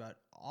surprised about,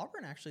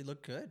 Auburn actually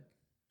looked good.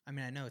 I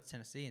mean, I know it's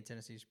Tennessee, and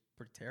Tennessee's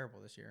pretty terrible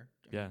this year.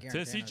 I mean, Yeah,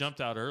 Tennessee Garantano's-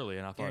 jumped out early,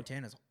 and I thought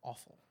Garantano's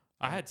awful.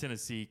 I had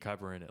Tennessee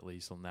covering at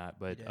least on that,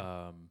 but did?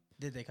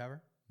 Did they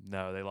cover?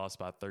 no, they lost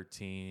by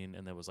 13,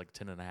 and there was like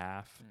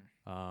 10.5.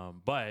 Hmm.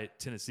 But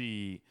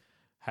Tennessee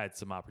had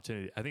some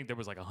opportunity. I think there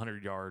was like a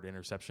 100-yard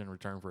interception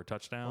return for a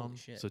touchdown. Holy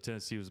shit. So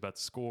Tennessee was about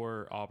to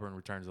score. Auburn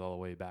returns it all the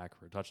way back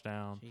for a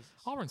touchdown. Jesus.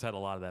 Auburn's had a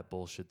lot of that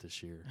bullshit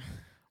this year,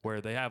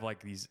 where they have like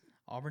these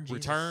Auburn Jesus.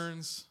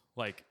 returns.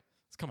 Like,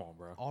 come on,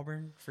 bro.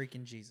 Auburn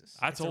freaking Jesus.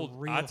 I It's a told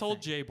real thing.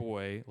 J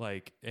Boy,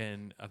 like,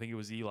 and I think it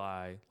was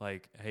Eli,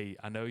 like, hey,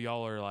 I know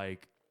y'all are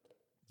like,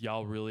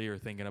 y'all really are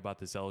thinking about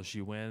this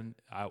LSU win.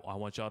 I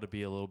want y'all to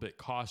be a little bit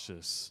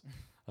cautious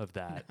of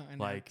that. I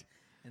know. Like,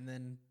 And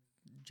then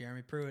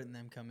Jeremy Pruitt and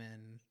them come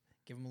in,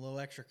 give them a little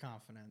extra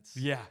confidence.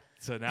 yeah.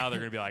 So now they're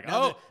gonna be like,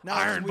 Now oh, that- now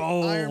it's Iron we-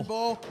 Bowl, Iron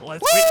Bowl.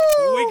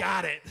 we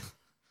got it.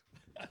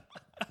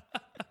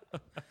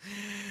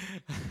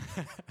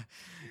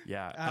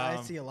 Yeah.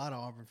 I see a lot of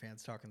Auburn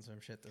fans talking some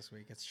shit this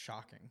week. It's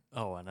shocking.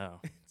 Oh, I know.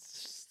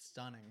 It's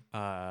stunning.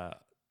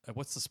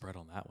 What's the spread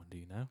on that one? Do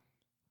you know?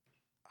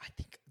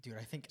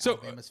 I think So,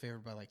 Alabama's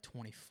favored by like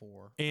 24.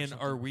 or And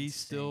something are we insane.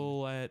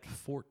 still at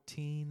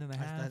 14 and a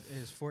half? That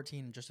is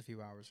 14 just a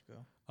few hours ago.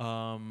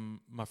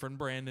 My friend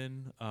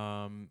Brandon,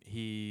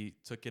 he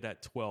took it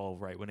at 12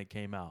 right when it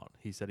came out.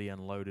 He said he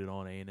unloaded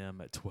on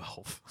A&M at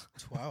 12.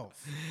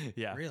 12.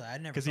 Yeah. Really? I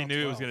never Because he saw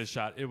knew it was 12. going to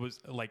shot. It was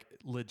like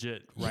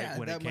legit right yeah,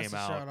 when that it came must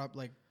have out. shot up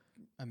like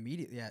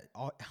immediately. Yeah,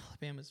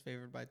 Alabama's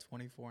favored by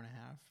 24 and a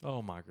half.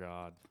 Oh my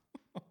God.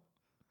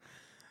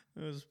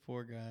 Those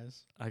poor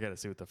guys. I got to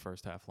see what the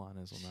first half line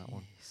is on that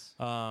Jeez.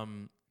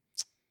 one.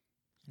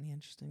 Any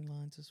interesting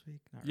lines this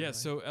week? Not Yeah, really.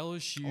 so Ole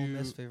Miss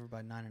LSU favored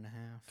by 9.5.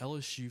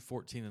 LSU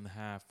 14 and a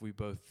half. We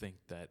both think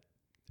that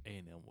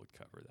A&M would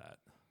cover that.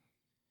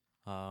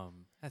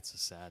 That's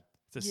it's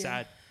a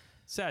Yeah.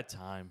 sad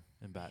time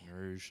in Baton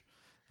Rouge.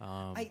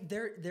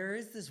 There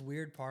is this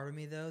weird part of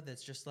me though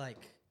that's just like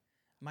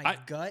my I-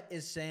 gut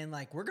is saying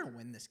like we're gonna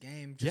win this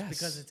game just Yes.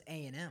 because it's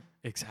A&M.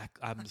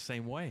 Exactly. I'm the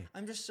same way.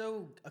 I'm just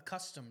so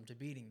accustomed to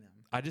beating them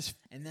I just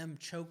and them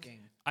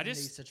choking I in just-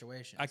 these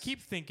situations. I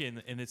keep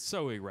thinking, and it's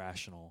so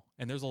irrational.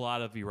 And there's a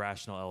lot of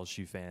irrational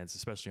LSU fans,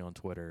 especially on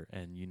Twitter,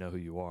 and you know who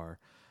you are,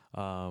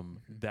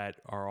 that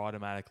are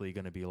automatically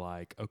going to be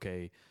like,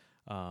 okay,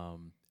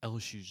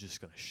 LSU's just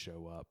going to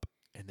show up,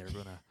 and they're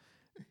going to,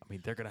 I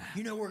mean, they're going to.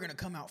 you know we're gonna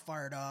come out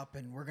fired up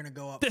and we're gonna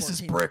go up. This is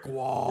 14 brick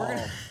wall.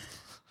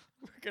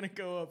 We're gonna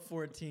go up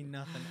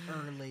 14-0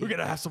 early. We're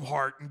gonna have some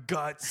heart and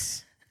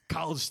guts.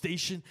 College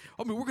Station.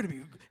 I mean, we're gonna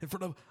be in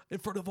front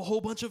of a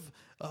whole bunch of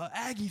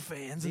Aggie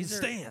fans in the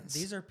stands.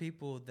 These are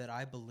people that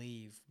I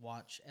believe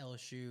watch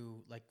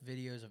LSU, like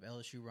videos of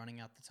LSU running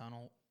out the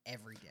tunnel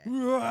every day.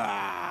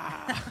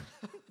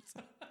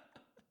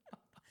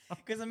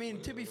 Because I mean,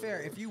 to be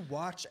fair, if you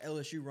watch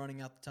LSU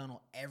running out the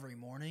tunnel every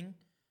morning,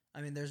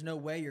 I mean, there's no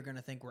way you're going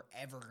to think we're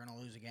ever going to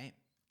lose a game.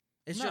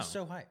 It's No. just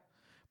so hype.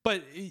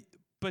 But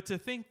to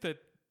think that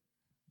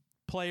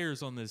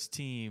players on this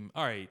team.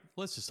 All right,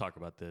 let's just talk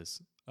about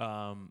this.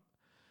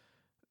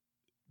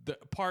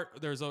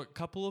 There's a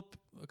couple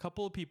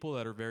of people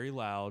that are very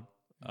loud,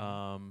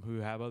 who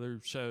have other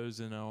shows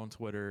and on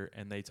Twitter,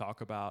 and they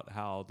talk about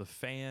how the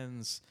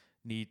fans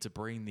need to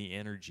bring the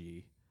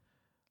energy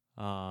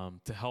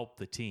to help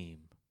the team.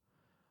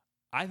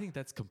 I think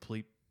that's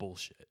complete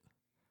bullshit.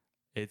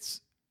 Are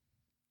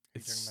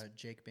you talking about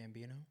Jake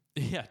Bambino?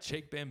 Yeah,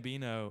 Jake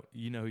Bambino,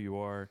 you know who you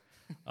are.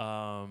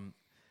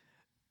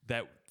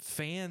 That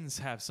fans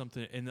have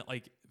something, and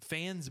like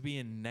fans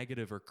being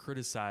negative or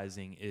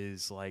criticizing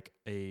is like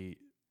a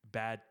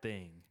bad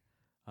thing,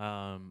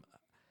 and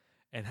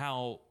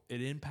how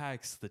it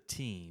impacts the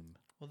team.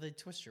 Well, they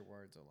twist your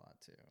words a lot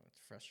too. It's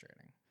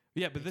frustrating.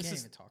 Yeah, but You this can't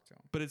is even talk to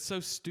them. But it's so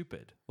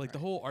stupid. Like the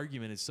Right. whole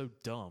argument is so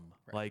dumb.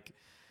 Right. Like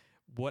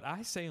what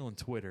I say on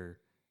Twitter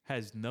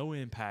has no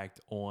impact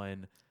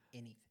on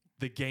Anything.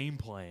 the game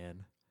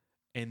plan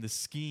and the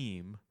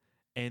scheme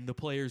and the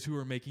players who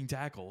are making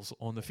tackles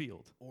on the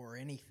field. Or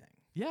anything.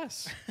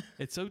 Yes.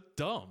 It's so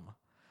dumb.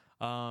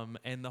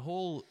 And the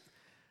whole,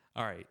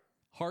 all right,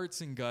 hearts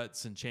and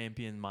guts and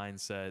champion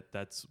mindset.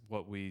 That's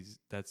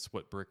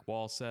what Brick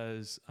Wall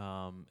says.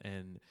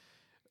 And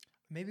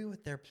Maybe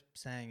what they're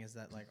saying is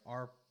that like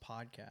our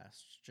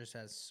podcast just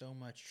has so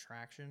much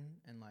traction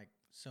and like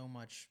so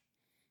much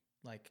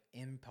like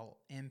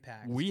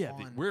impact.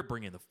 we're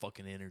bringing the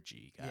fucking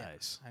energy,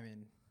 guys. Yeah, I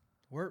mean,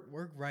 we're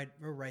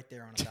right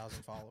there on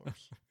 1,000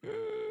 followers.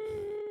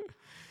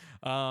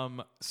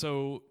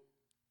 So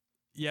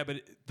yeah, but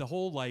the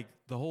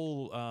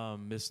whole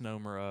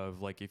misnomer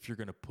of like if you're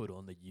gonna put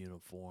on the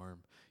uniform,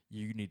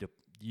 you need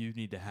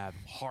to have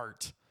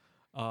heart.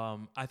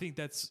 I think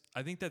that's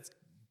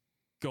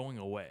going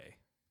away.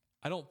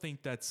 I don't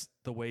think that's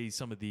the way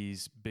some of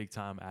these big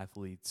time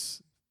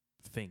athletes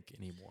think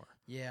anymore.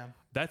 Yeah.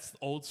 That's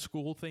old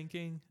school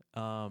thinking.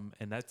 And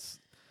that's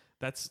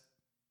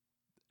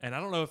and I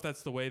don't know if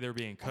that's the way they're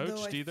being coached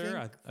Although either.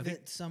 I think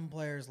that some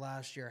players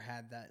last year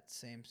had that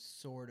same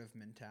sort of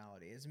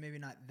mentality. It's maybe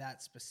not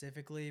that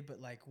specifically, but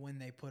like when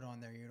they put on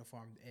their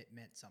uniform, it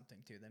meant something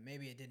to them.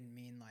 Maybe it didn't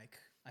mean like,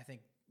 I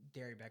think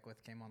Derry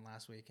Beckwith came on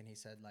last week and he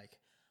said like,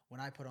 when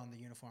I put on the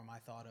uniform, I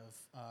thought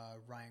of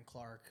Ryan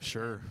Clark,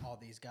 Sure, and all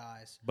these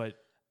guys. but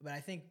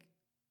I think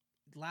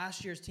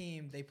last year's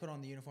team, they put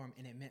on the uniform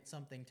and it meant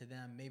something to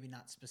them. Maybe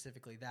not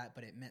specifically that,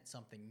 but it meant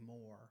something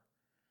more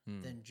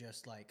than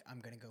just like,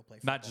 I'm going to go play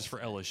football. not just for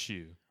today.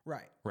 LSU.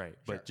 Right. Right,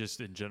 Sure. but just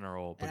in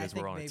general And I because we're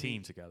think on a maybe-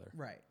 team together.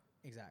 Right.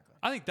 Exactly.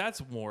 I think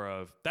that's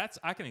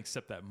I can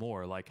accept that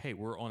more. Like, hey,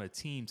 we're on a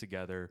team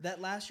together.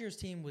 That last year's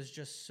team was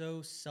just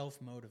so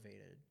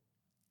self-motivated,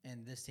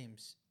 and this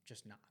team's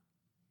just not.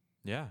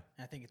 Yeah,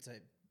 And I think it's a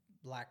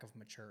lack of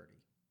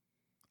maturity,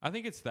 I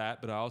think it's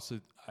that, but I also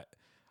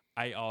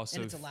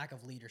and it's a lack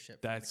of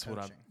leadership. from the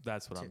coaching, I'm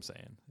too.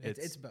 saying.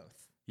 It's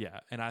both.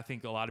 Yeah, and I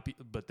think a lot of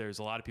people, but there's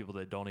a lot of people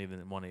that don't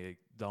even want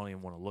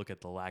to look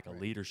at the lack of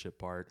Right. leadership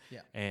part.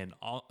 Yeah. And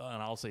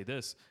I'll say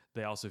this: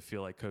 they also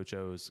feel like Coach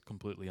O is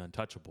completely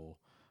untouchable,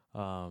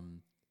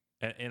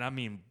 and I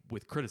mean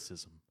with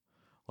criticism.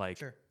 Like,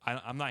 Sure.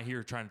 I'm not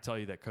here trying to tell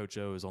you that Coach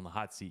O is on the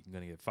hot seat and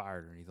going to get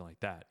fired or anything like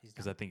that, He's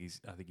because I think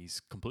he's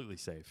completely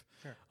safe.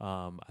 Sure.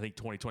 I think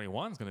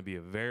 2021 is going to be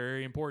a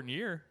very important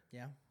year.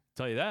 Yeah.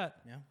 Tell you that.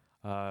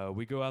 Yeah.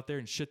 We go out there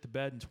and shit the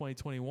bed in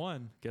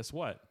 2021. Guess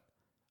what?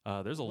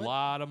 There's a What-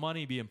 lot of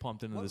money being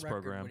pumped into What this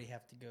record program. would he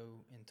have to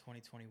go in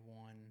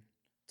 2021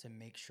 to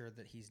make sure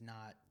that he's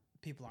not?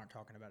 People aren't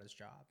talking about his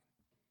job.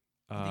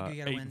 You think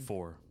you gotta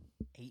 8-4.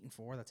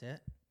 8-4. That's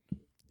it.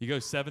 You go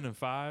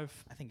 7-5.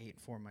 I think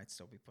 8-4 might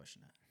still be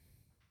pushing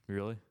it.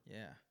 Really?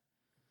 Yeah.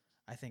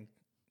 I think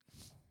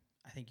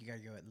you got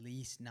to go at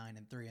least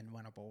 9-3 and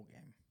win a bowl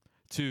game.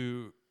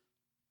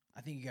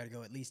 I think you got to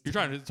go at least. You're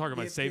 10. trying to talk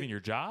about If- saving your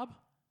job?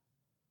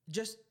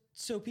 just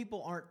so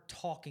people aren't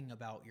talking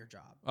about your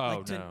job.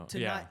 Oh, to, no. To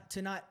Yeah.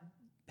 not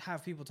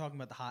have people talking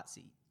about the hot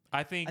seat.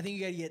 I think. I think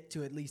you got to get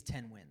to at least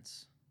 10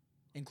 wins,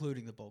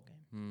 including the bowl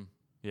game.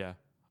 Yeah.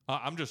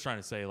 I'm just trying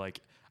to say,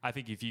 like, I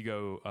think if you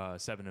go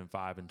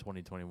 7-5 in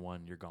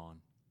 2021, you're gone.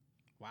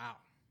 Wow.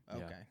 Yeah.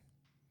 Okay.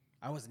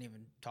 I wasn't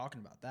even talking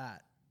about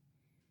that.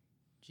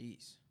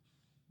 Jeez.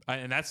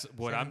 And that's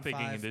what I'm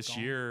thinking. 7-5 This gone.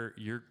 year,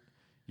 you're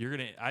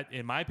gonna.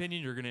 In my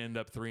opinion, you're gonna end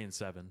up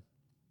 3-7.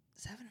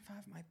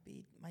 7-5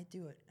 might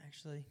do it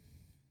actually.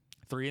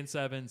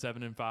 3-7,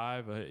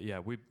 7-5. Yeah,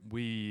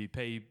 we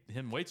pay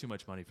him way too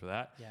much money for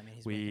that. Yeah, I mean,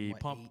 he's we making, what,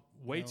 pump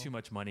 8 way mil? too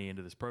much money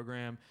into this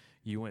program.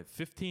 You went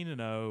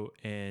 15-0,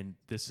 and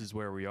this is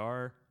where we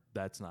are.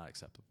 That's not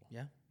acceptable.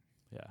 Yeah.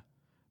 Yeah,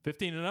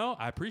 15-0.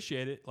 I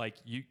appreciate it. Like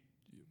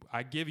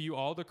I give you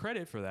all the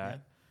credit for that. Yeah.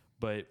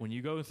 But when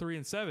you go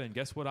 3-7,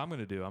 guess what I'm going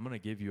to do? I'm going to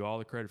give you all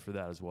the credit for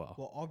that as well.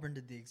 Well, Auburn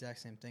did the exact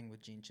same thing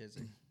with Gene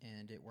Chizik,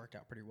 and it worked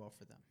out pretty well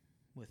for them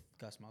with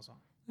Gus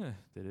Malzahn.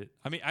 Did it?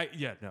 I mean, I'm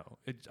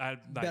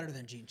not, Better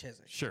than Gene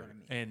Chizik. Sure. Is what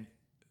I mean.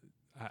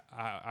 And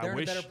I They're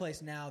wish. in a better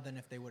place now than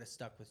if they would have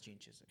stuck with Gene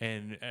Chizik.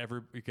 And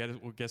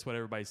guess what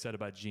everybody said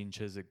about Gene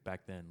Chizik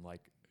back then?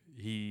 Like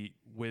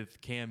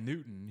with Cam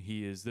Newton,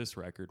 he is this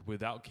record.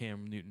 Without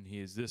Cam Newton, he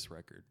is this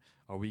record.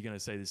 Are we going to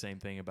say the same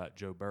thing about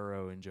Joe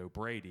Burrow and Joe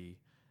Brady?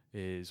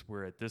 Is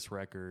we're at this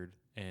record,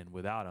 and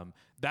without him,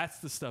 that's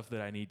the stuff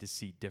that I need to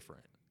see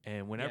different.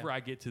 And whenever I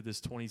get to this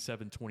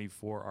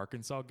 27-24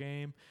 Arkansas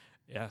game,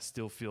 I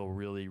still feel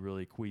really,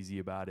 really queasy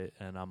about it.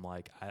 And I'm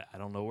like, I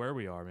don't know where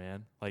we are,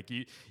 man. Like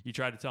you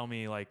try to tell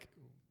me like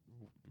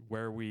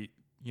where we,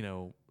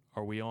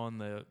 are we on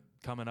the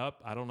coming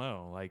up? I don't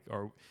know. Like,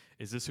 or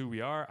is this who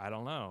we are? I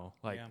don't know.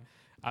 Like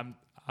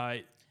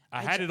I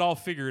had it all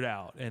figured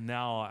out, and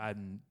now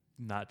I'm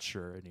not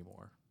sure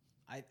anymore.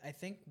 I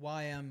think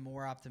why I'm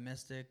more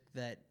optimistic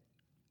that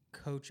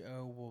Coach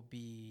O will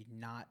be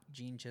not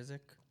Gene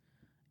Chizik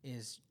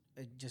is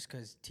just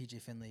because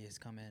TJ Finley has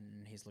come in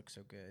and he's looked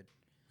so good.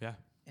 Yeah.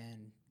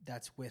 And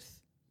that's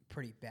with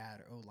pretty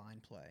bad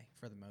O-line play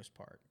for the most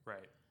part.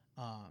 Right.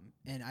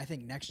 And I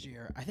think next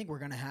year, we're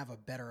going to have a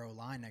better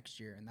O-line next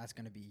year, and that's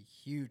going to be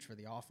huge for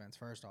the offense,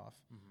 first off.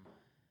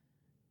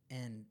 Mm-hmm.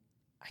 And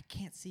I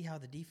can't see how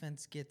the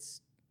defense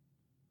gets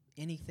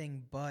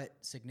anything but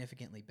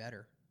significantly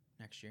better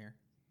next year.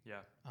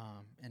 Yeah.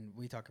 And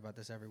we talk about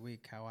this every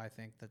week, how I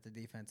think that the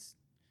defense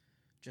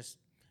just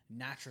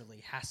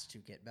naturally has to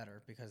get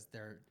better because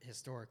they're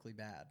historically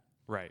bad.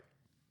 Right.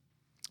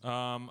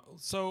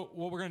 So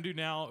what we're going to do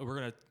now, we're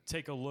going to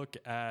take a look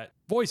at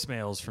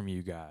voicemails from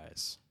you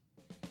guys.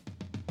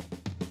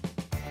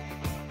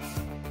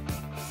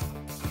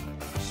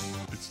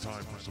 It's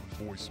time for some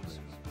voicemail.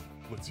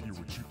 Let's hear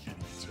what you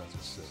idiots have to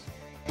say.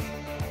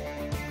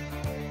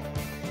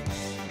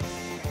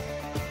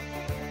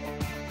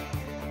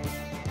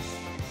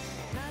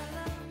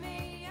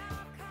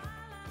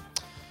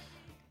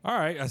 All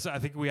right. I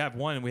think we have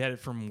one, and we had it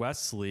from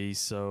Wesley,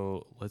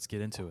 so let's get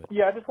into it.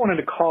 Yeah, I just wanted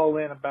to call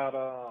in about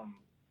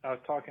I was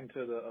talking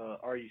to the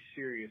Are You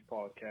Serious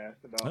podcast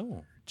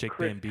about Jake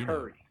Chris Bambino.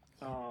 Curry.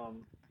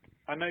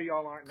 I know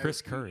y'all aren't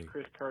Chris Curry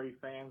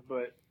fans,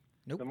 but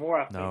Nope. the more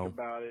I think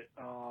about it,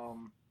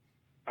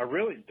 I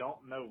really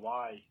don't know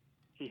why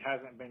he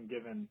hasn't been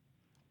given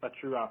a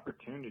true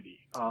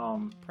opportunity.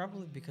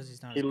 Probably because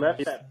he's not. He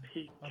left that.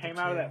 He came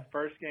out of that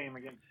first game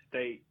against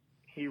State.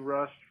 He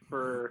rushed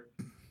for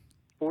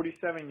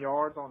 47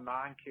 yards on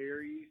 9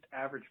 carries,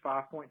 averaged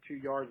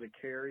 5.2 yards a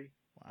carry.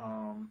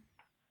 Wow.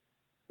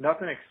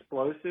 Nothing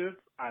explosive,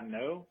 I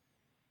know.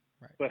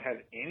 Right. But have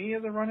any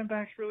of the running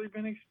backs really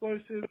been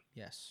explosive?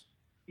 Yes.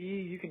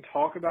 You can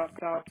talk about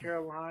South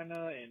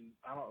Carolina, and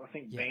I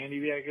think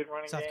Vandy had a good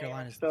running game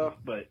and stuff,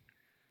 but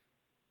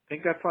I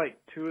think that's like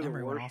two of the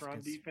worst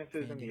run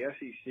defenses in the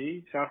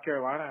SEC. South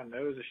Carolina, I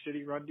know, is a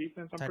shitty run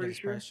defense, I'm pretty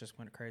sure. Price just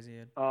went crazy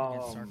against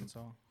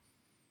Arkansas.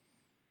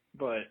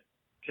 But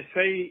to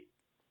say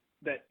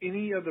that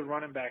any of the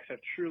running backs have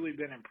truly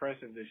been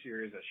impressive this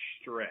year is a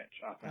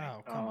stretch, I think.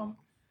 Oh, come on.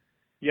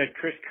 You had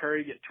Chris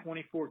Curry get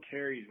 24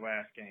 carries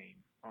last game,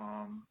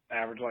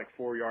 average like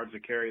 4 yards a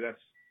carry.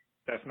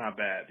 That's not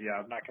bad. Yeah,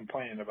 I'm not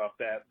complaining about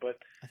that. But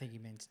I think he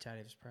means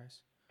Davis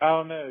Price. I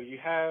don't know. You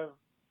have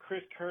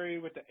Chris Curry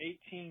with the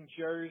 18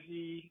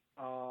 jersey,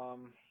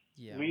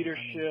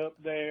 leadership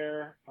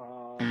there.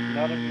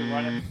 None of your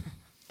running.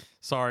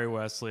 Sorry,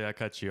 Wesley, I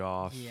cut you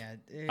off. Yeah,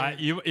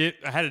 I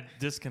had a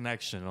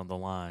disconnection on the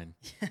line.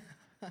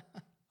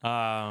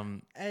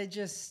 I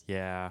just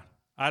I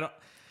don't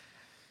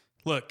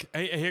look.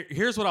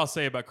 Here's what I'll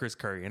say about Chris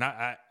Curry, and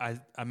I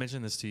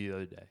mentioned this to you the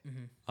other day.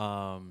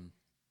 Mm-hmm.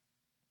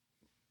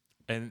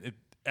 And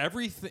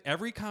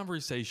every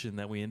conversation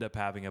that we end up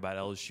having about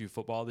LSU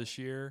football this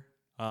year,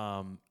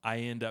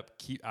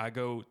 I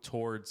go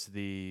towards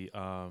the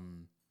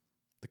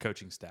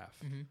coaching staff.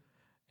 Mm-hmm.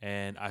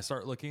 And I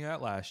start looking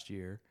at last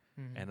year,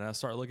 and then I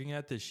start looking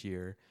at this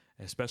year,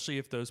 especially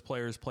if those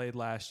players played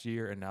last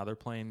year and now they're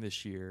playing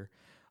this year.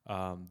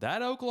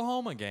 That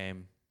Oklahoma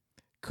game,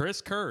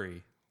 Chris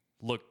Curry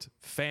looked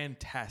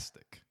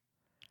fantastic.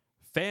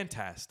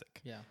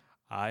 Fantastic. Yeah.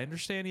 I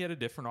understand he had a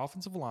different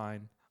offensive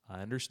line.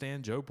 I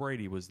understand Joe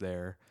Brady was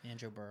there. And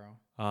Joe Burrow.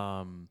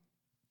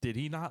 Did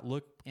he not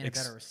look... And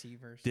better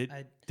receivers. Did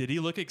he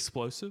look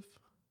explosive?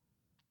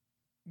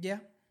 Yeah.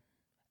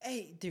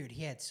 Hey, dude,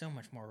 he had so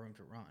much more room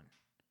to run.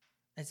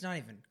 It's not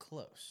even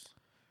close.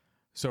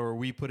 So are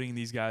we putting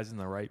these guys in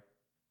the right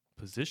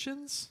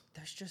positions?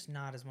 There's just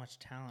not as much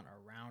talent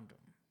around them.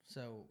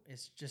 So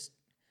it's just...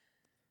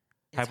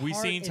 Have we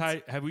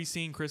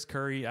seen Chris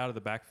Curry out of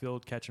the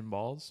backfield catching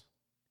balls?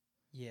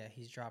 Yeah,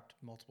 he's dropped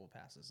multiple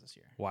passes this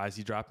year. Why is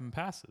he dropping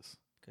passes?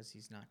 Because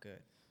he's not good.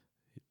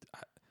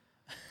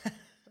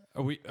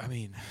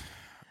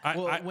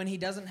 When he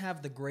doesn't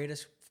have the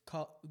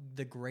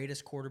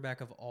greatest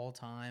quarterback of all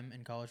time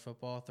in college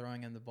football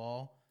throwing him the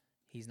ball,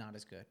 he's not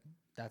as good.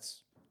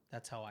 That's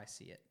how I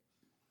see it.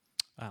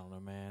 I don't know,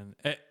 man.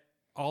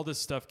 All this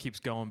stuff keeps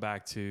going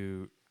back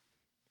to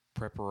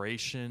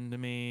preparation to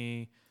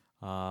me,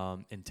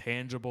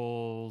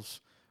 intangibles.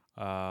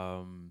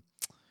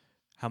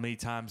 How many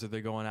times are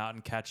they going out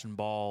and catching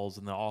balls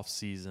in the off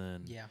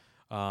season? Yeah.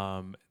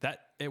 that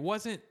it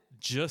wasn't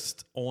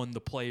just on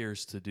the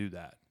players to do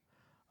that.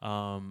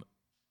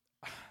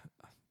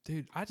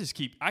 Dude, I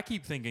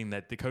keep thinking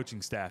that the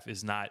coaching staff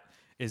is not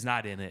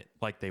in it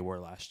like they were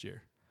last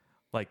year.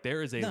 Like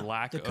there is a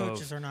lack of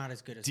coaches are not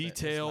as good as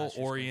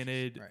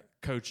detail-oriented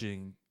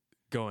coaching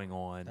going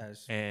on. That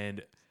is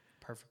and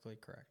perfectly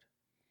correct.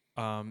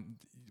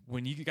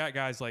 When you got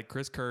guys like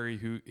Chris Curry,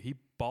 who he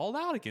balled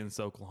out against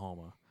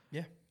Oklahoma.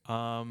 Yeah.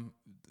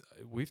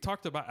 We've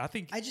talked about. I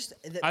think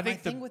my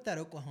thing with that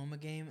Oklahoma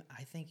game,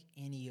 I think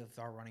any of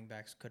our running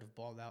backs could have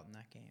balled out in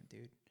that game,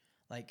 dude.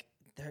 Like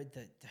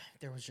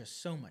there was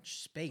just so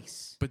much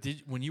space. But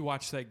when you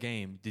watch that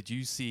game, did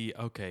you see?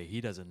 Okay,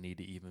 he doesn't need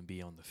to even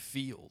be on the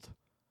field.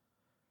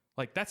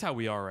 Like that's how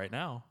we are right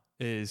now.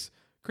 Is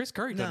Chris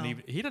Curry doesn't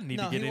need to get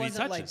any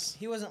touches.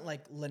 He wasn't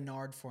like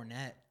Leonard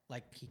Fournette,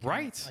 like he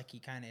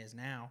kind of is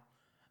now.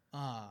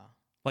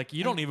 Like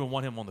you don't even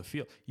want him on the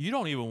field. You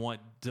don't even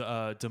want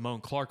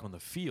Damone Clark on the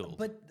field.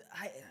 But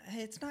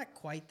it's not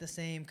quite the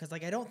same because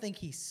like I don't think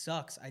he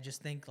sucks. I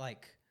just think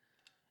like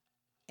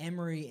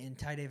Emory and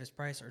Ty Davis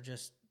Price are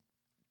just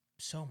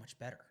so much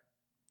better.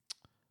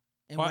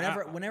 And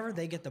whenever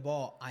they get the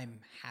ball,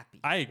 I'm happy.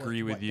 I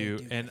agree with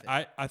you, and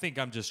I think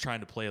I'm just trying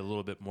to play a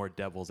little bit more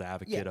devil's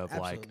advocate of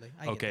absolutely.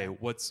 Like, okay,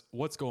 what's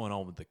going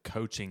on with the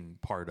coaching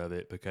part of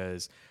it?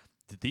 Because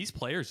did these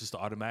players just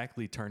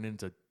automatically turn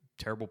into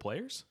terrible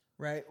players?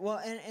 Right. Well,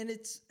 and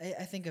it's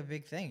I think a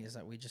big thing is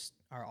that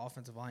our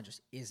offensive line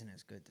just isn't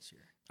as good this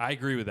year. I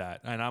agree with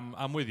that, and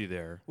I'm with you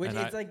there. Which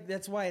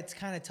that's why it's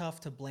kind of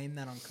tough to blame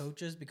that on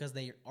coaches because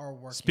they are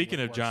working. Speaking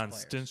of John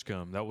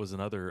Stinchcomb, that was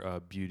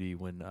another beauty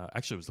when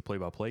actually it was the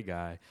play-by-play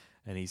guy,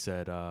 and he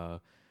said,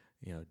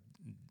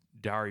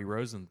 Dari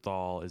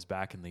Rosenthal is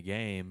back in the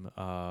game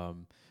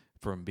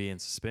from being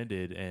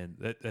suspended,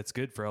 and that's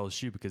good for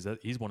LSU because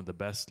he's one of the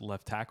best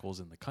left tackles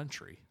in the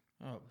country.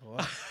 Oh boy.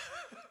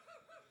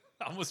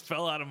 I almost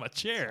fell out of my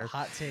chair.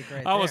 Hot take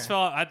right there. I almost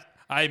fell out.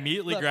 I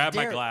immediately grabbed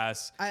my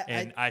glass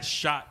and I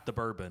shot the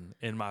bourbon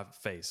in my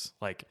face.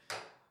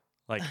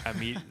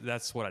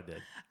 That's what I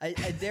did.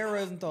 Dare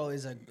Rosenthal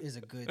is a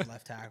good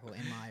left tackle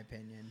in my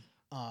opinion.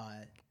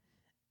 I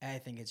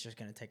think it's just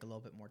going to take a little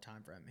bit more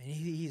time for him. And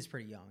he's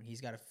pretty young. He's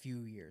got a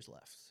few years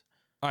left.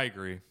 I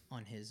agree.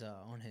 On his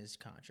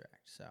contract.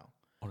 So.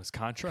 On his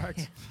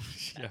contract?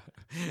 Yeah.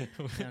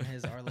 On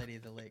his Our Lady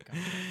of the Lake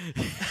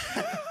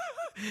contract.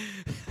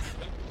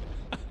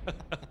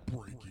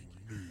 Breaking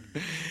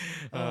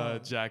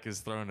news. Jack is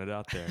throwing it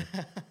out there.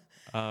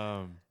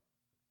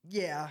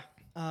 Yeah.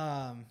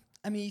 I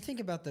mean, you think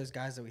about those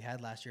guys that we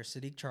had last year.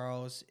 Sadiq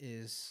Charles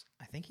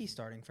I think he's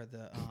starting for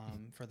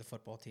the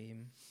football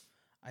team.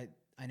 I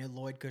know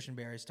Lloyd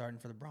Cushenberry is starting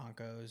for the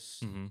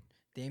Broncos. Mm-hmm.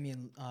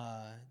 Damian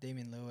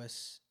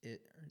Lewis.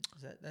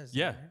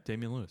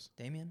 Damian Lewis.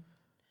 Damian?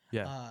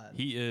 Yeah,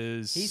 he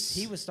is.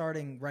 He was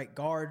starting right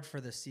guard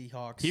for the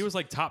Seahawks. He was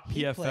like top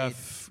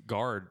PFF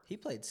guard. He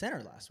played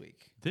center last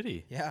week. Did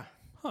he? Yeah.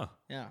 Huh.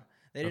 Yeah.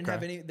 They didn't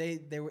have any. They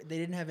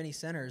didn't have any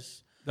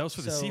centers. That was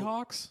for the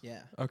Seahawks.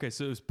 Yeah. Okay,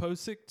 so is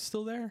Posick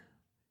still there?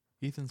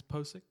 Ethan's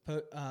Posick.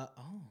 I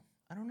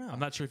don't know. I'm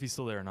not sure if he's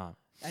still there or not.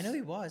 I know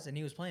he was, and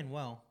he was playing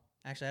well.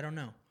 Actually, I don't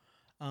know.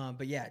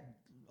 But yeah,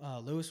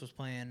 Lewis was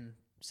playing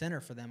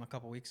center for them a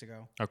couple weeks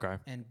ago. Okay.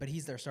 But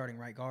he's their starting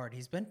right guard.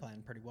 He's been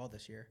playing pretty well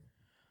this year.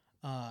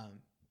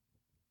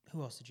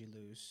 Who else did you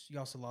lose? You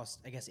also lost,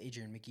 I guess,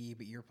 Adrian McGee,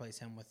 but you replaced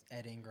him with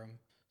Ed Ingram.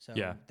 So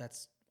yeah,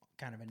 that's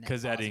kind of a net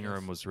because Ed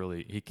Ingram was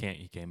really he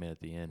came in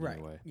at the end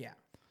anyway. Yeah.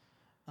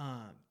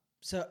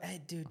 So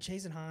dude,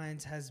 Chasen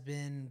Hines has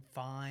been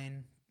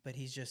fine, but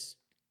he's just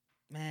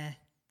meh.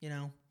 You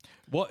know.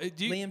 Well,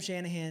 Liam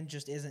Shanahan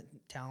just isn't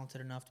talented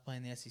enough to play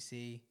in the SEC.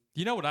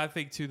 You know what I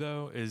think too,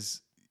 though,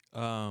 is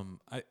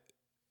I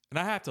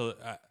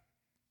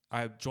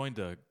joined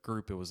a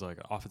group. It was like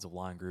an offensive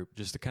line group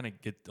just to kind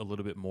of get a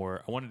little bit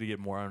more. I wanted to get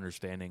more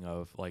understanding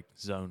of like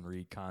zone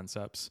read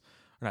concepts,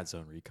 or not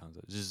zone read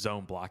concepts, just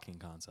zone blocking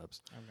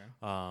concepts.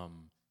 Okay.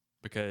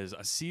 Because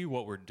I see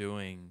what we're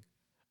doing,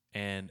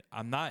 and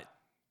I'm not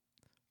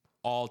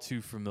all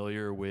too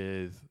familiar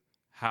with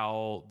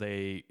how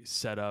they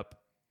set up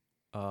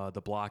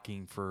the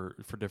blocking for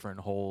different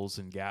holes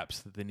and gaps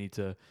that they need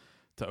to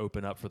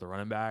open up for the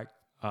running back.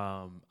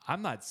 I'm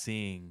not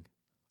seeing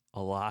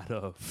a lot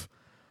of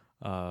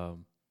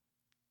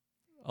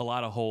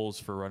holes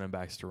for running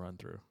backs to run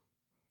through.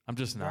 I'm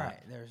just not. Right.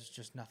 There's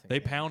just nothing. They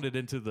pounded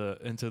into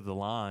the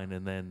line,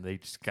 and then they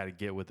just got to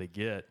get what they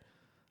get.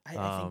 I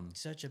think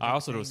such a big I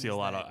also don't thing see a is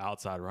lot that- of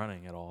outside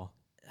running at all.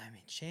 I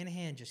mean,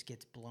 Shanahan just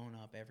gets blown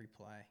up every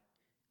play.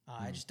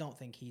 I just don't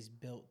think he's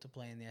built to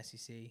play in the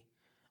SEC.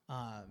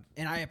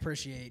 And I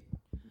appreciate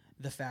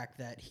the fact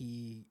that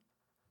he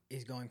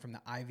is going from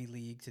the Ivy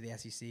League to the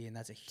SEC, and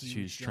that's a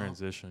huge jump.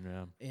 Transition,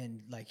 yeah.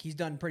 And like he's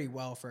done pretty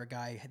well for a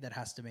guy that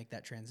has to make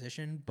that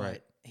transition, but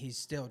Right. he's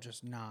still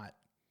just not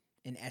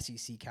an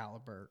SEC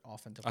caliber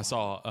offensive. I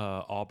saw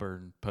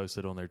Auburn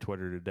posted on their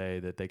Twitter today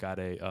that they got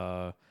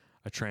a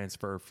a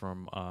transfer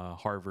from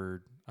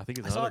Harvard. I think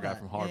it's another guy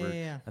from Harvard.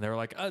 Yeah. And they were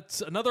like,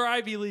 it's another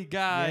Ivy League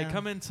guy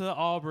coming to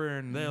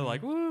Auburn. They're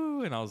like,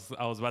 woo. And I was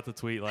about to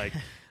tweet like,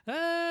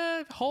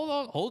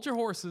 hold your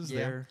horses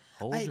there.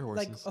 Hold your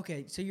horses. Like,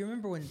 okay, so you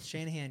remember when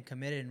Shanahan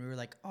committed and we were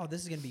like, oh,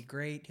 this is going to be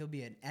great. He'll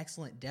be an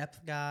excellent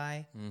depth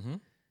guy. Mm-hmm.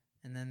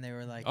 And then they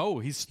were like, oh,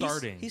 he's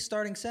starting. He's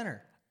starting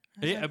center.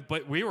 Yeah,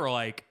 but we were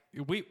like,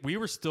 we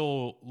were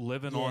still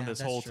living on this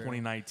whole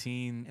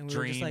 2019 and we dream.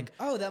 were just like,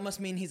 oh, that must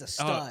mean he's a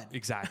stud.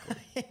 Exactly.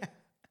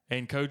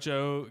 And Coach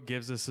O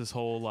gives us this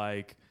whole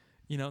like,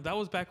 that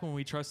was back when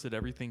we trusted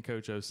everything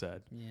Coach O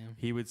said. Yeah.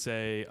 He would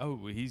say,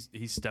 oh, he's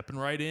stepping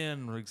right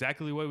in,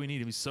 exactly the way we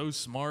need him. He's so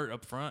smart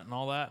up front and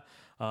all that.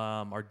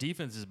 Our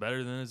defense is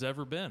better than it's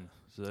ever been.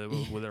 So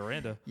with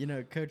Aranda.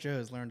 Coach O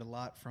has learned a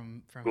lot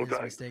from his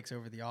mistakes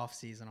over the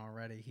offseason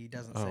already. He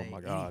doesn't say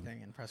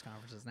anything in press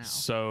conferences now.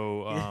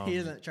 So he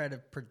doesn't try to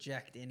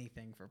project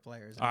anything for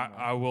players anymore.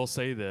 I will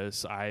say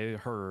this. I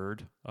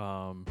heard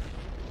Breaking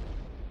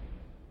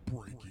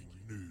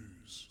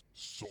news.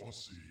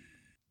 Saucy.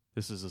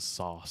 This is a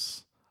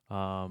sauce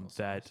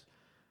that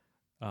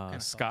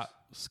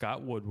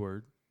Scott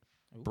Woodward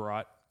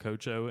brought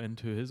Coach O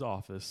into his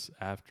office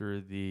after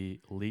the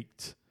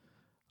leaked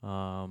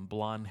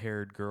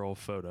blonde-haired girl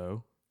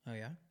photo. Oh,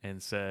 yeah?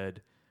 And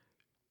said,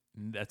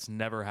 that's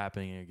never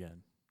happening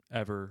again.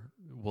 Ever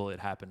will it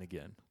happen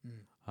again.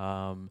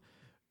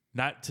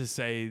 Not to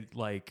say,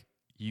 like,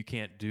 you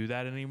can't do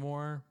that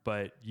anymore,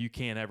 but you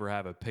can't ever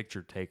have a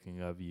picture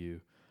taken of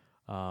you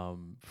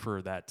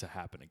for that to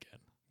happen again.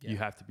 Yeah. You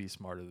have to be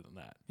smarter than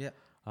that. Yeah.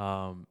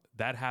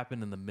 That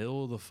happened in the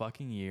middle of the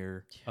fucking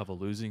year of a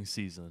losing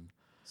season.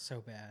 So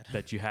bad.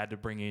 That you had to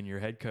bring in your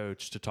head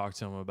coach to talk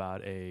to him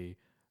about a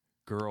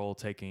girl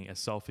taking a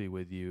selfie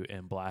with you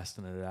and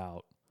blasting it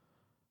out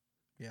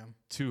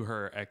to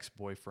her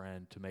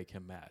ex-boyfriend to make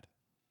him mad.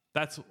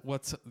 That's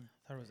what's... I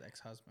thought it was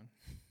ex-husband.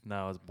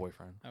 No, it was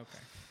boyfriend. Okay.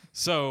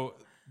 So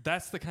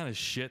that's the kind of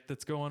shit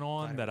that's going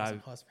on that I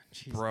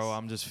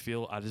just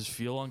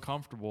feel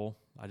uncomfortable.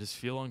 I just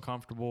feel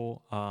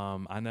uncomfortable.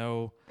 I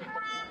know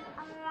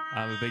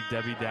I'm a big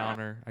Debbie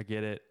Downer. I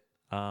get it.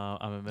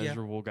 I'm a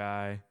miserable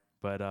guy.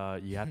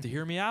 But you have to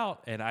hear me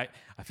out. And I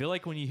feel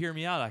like when you hear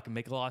me out, I can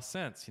make a lot of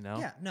sense,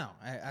 Yeah, no,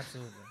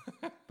 absolutely.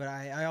 But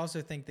I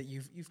also think that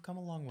you've come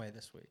a long way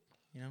this week,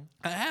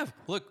 I have.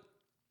 Look,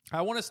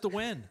 I want us to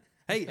win.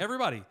 Hey,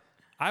 everybody,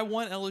 I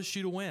want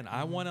LSU to win.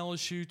 I want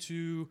LSU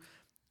to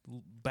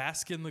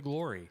bask in the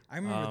glory. I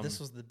remember this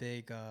was the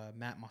big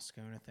Matt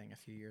Moscona thing a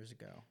few years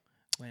ago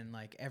when,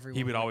 like, everyone...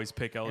 He would always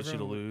pick LSU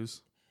to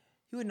lose.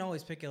 He wouldn't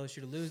always pick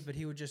LSU to lose, but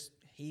he would just...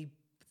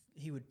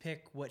 He would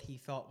pick what he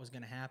thought was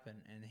going to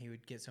happen, and he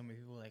would get so many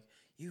people like,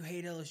 you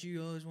hate LSU,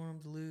 you always want them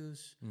to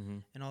lose,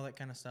 and all that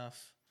kind of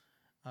stuff.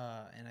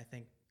 And I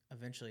think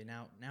eventually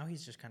now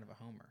he's just kind of a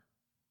homer,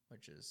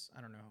 which is,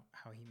 I don't know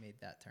how he made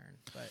that turn.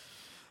 But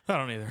I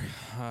don't either.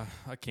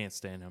 I can't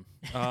stand him.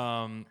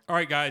 All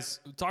right, guys,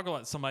 talk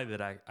about somebody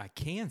that I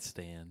can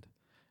stand,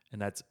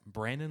 and that's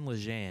Brandon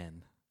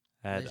Lejean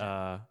at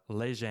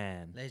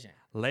Lejean.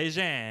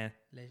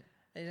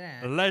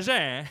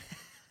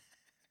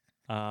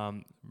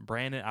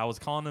 Brandon, I was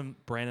calling him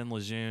Brandon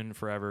Lejeune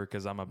forever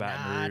because I'm a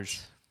Baton Rouge.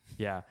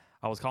 Yeah,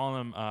 I was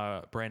calling him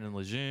Brandon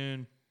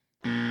Lejeune,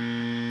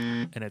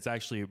 and it's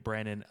actually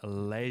Brandon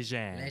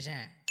Lejean.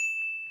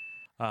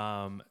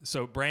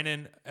 So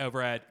Brandon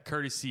over at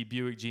Courtesy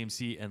Buick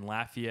GMC in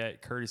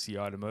Lafayette, Courtesy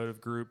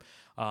Automotive Group.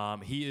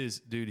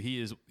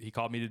 He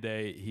called me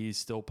today. He's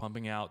still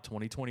pumping out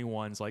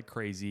 2021s like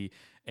crazy,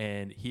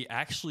 and he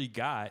actually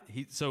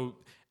so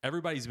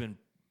everybody's been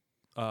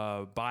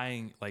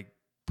buying like.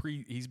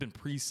 He's been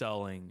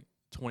pre-selling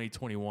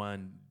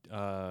 2021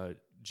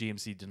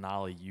 GMC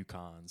Denali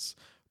Yukons.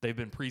 They've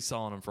been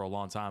pre-selling them for a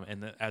long time,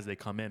 and as they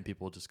come in,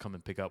 people just come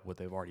and pick up what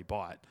they've already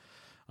bought.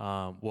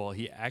 Well,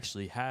 he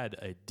actually had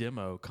a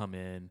demo come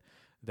in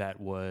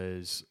that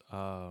was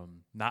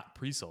not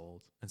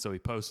pre-sold, and so he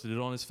posted it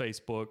on his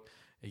Facebook.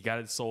 He got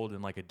it sold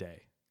in like a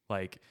day.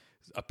 Like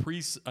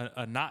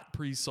a not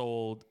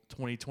pre-sold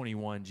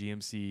 2021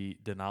 GMC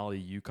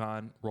Denali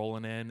Yukon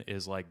rolling in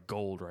is like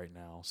gold right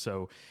now.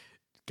 So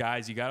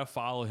guys, you got to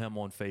follow him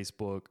on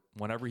Facebook.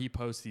 Whenever he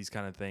posts these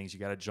kind of things, you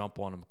got to jump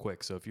on him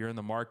quick. So if you're in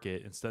the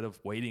market, instead of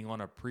waiting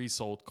on a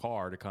pre-sold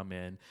car to come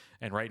in,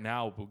 and right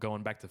now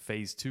going back to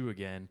phase 2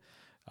 again,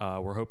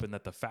 we're hoping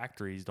that the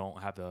factories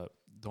don't have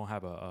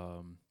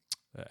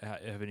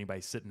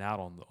anybody sitting out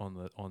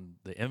on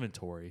the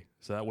inventory,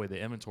 so that way the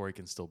inventory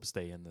can still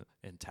stay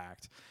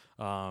intact.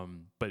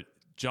 But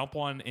jump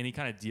on any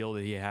kind of deal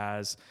that he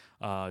has.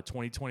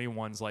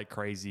 2021's like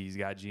crazy. He's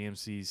got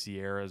GMC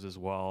Sierras as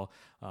well.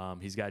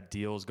 He's got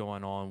deals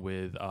going on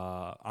with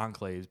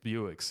Enclaves,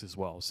 Buicks as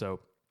well. So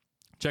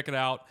check it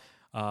out.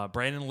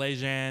 Brandon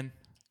Lejean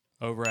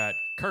over at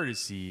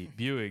Courtesy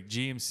Buick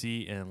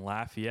GMC in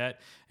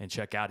Lafayette, and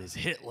check out his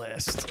hit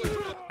list.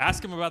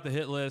 Ask him about the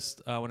hit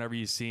list whenever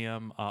you see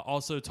him.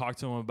 Also talk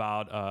to him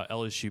about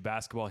LSU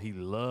basketball. He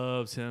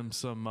loves him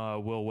some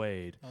Will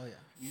Wade. Oh,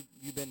 yeah.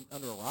 You been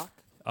under a rock?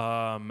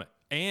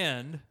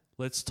 And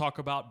let's talk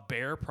about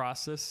Bear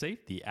Process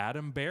Safety,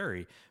 Adam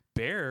Berry.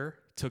 Bear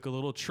took a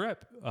little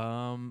trip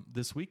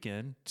this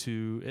weekend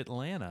to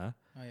Atlanta.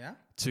 Oh, yeah?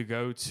 To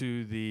go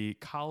to the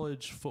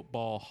College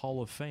Football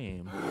Hall of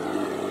Fame.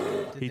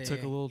 He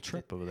took a little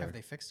trip over there. Have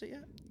they fixed it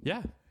yet?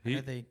 Yeah.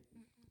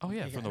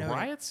 From the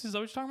riots? Is that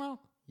what you're talking about?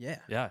 Yeah.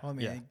 Yeah. Well, I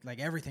mean, like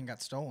everything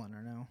got stolen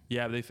or no?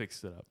 Yeah, they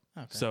fixed it up.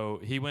 Okay. So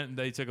he went.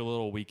 They took a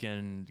little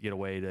weekend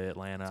getaway to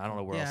Atlanta. I don't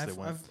know where else they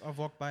went. I've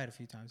walked by it a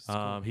few times.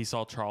 Cool. He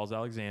saw Charles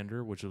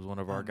Alexander, which was one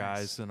of our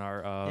guys in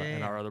our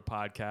our other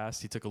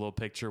podcast. He took a little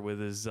picture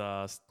with his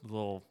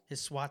his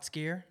SWAT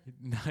gear.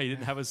 No, he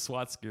didn't have his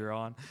SWAT gear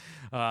on.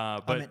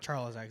 But I meant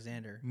Charles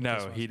Alexander.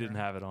 No, he didn't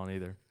have it on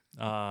either.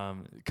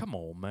 Come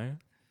on, man.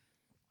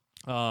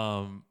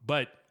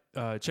 But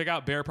check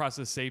out Bear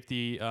Process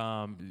Safety,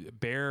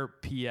 bearps.com.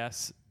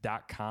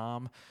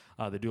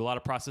 They do a lot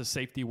of process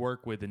safety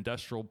work with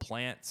industrial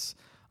plants.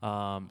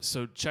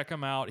 So check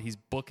him out. He's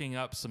booking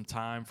up some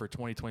time for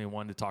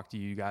 2021 to talk to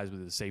you guys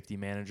with the safety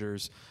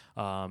managers.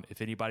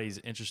 If anybody's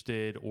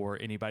interested or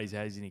anybody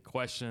has any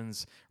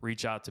questions,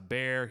 reach out to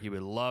Bear. He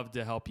would love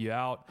to help you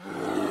out.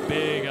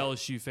 Big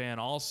LSU fan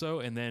also.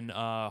 And then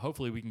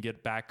hopefully we can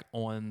get back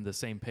on the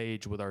same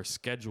page with our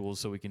schedules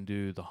so we can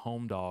do the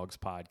Home Dogs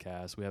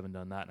podcast. We haven't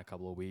done that in a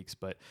couple of weeks,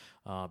 but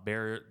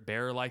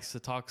Bear likes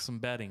to talk some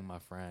betting, my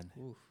friend.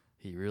 Oof.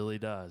 He really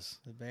does.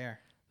 The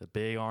bear. The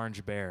big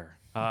orange bear.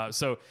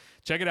 So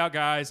check it out,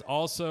 guys.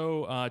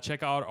 Also,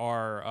 check out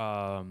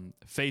our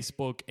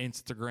Facebook,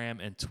 Instagram,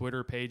 and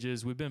Twitter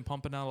pages. We've been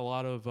pumping out a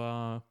lot of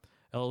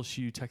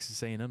LSU,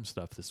 Texas A&M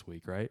stuff this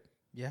week, right?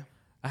 Yeah.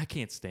 I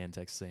can't stand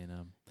Texas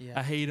A&M. Yeah.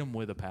 I hate them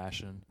with a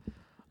passion.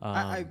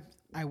 I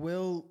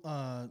will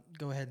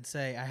go ahead and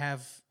say I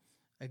have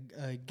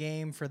a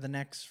game for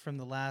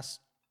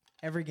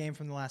every game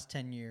from the last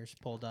 10 years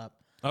pulled up.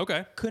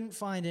 Okay. Couldn't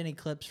find any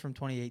clips from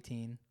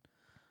 2018.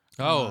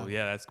 Oh,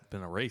 yeah, that's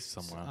been erased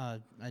somewhere.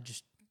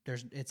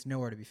 It's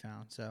nowhere to be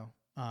found. So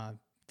I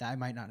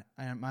might not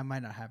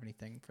have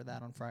anything for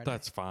that on Friday.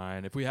 That's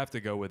fine. If we have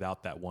to go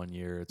without that 1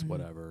 year, it's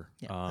whatever.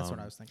 Yeah, that's what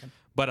I was thinking.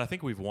 But I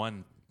think we've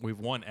won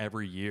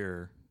every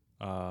year.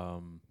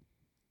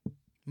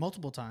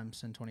 Multiple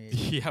times in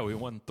 2018. Yeah, we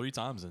won 3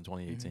 times in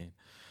 2018.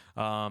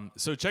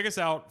 So check us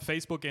out: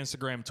 Facebook,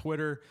 Instagram,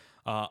 Twitter.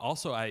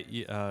 Also,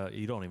 you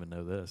don't even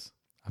know this.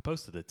 I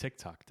posted a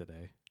TikTok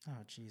today.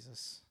 Oh,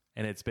 Jesus.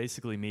 And it's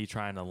basically me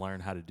trying to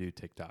learn how to do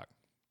TikTok.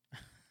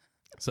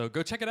 So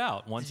go check it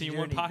out. One Team,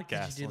 One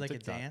Podcast. Did you do like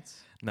TikTok. a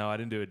dance? No, I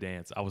didn't do a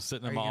dance. I was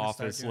sitting in my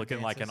office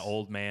looking like an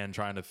old man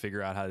trying to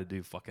figure out how to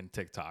do fucking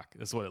TikTok.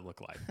 That's what it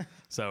looked like.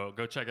 So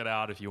go check it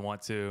out if you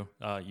want to.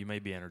 You may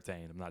be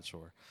entertained. I'm not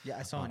sure. Yeah,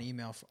 I saw an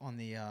email on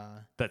the...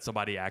 that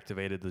somebody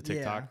activated the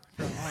TikTok?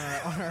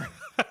 Yeah,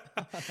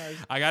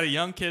 I got a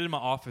young kid in my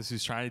office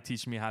who's trying to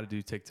teach me how to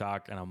do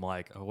TikTok, and I'm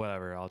like, oh,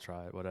 whatever, I'll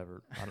try it,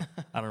 whatever.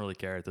 I don't really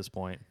care at this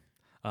point.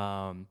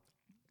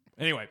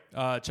 Anyway,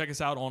 check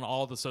us out on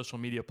all the social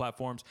media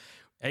platforms.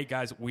 Hey,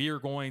 guys, we are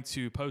going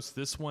to post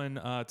this one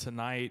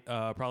tonight,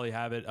 probably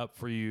have it up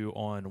for you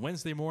on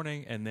Wednesday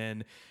morning, and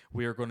then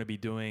we are going to be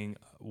doing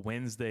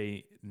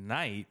Wednesday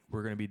night,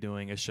 we're going to be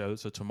doing a show,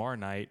 so tomorrow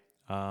night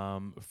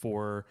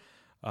for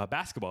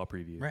basketball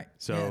preview. Right,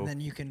 so and then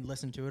you can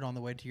listen to it on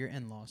the way to your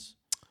in-laws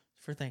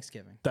for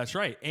Thanksgiving. That's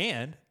right,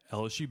 and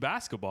LSU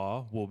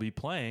basketball will be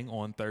playing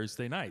on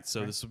Thursday night.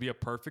 So this will be a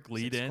perfect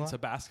lead in to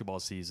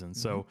basketball season.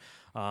 So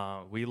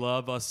we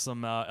love us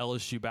some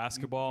LSU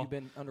basketball. You've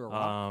been under a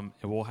rock.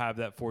 And we'll have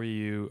that for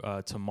you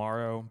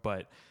tomorrow.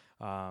 But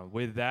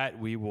with that,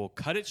 we will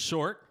cut it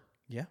short.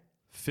 Yeah.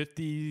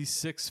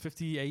 56,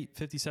 58,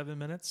 57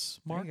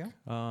 minutes, Mark. There you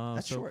go.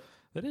 That's short.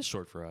 That is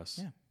short for us.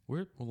 Yeah.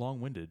 We're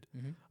long-winded.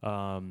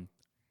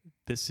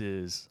 This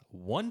is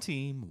One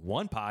Team,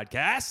 One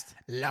Podcast.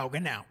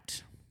 Logging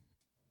out.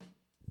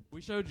 We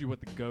showed you what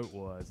the GOAT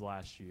was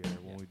last year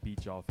when we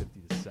beat y'all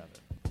 50-7.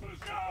 Let's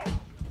go!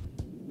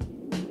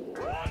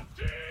 One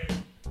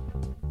team!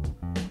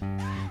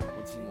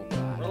 One team, one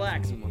podcast.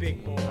 Relax,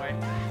 big boy.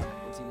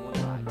 One team, one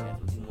podcast.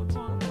 One team, one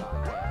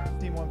podcast.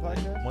 Team One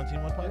Podcast? One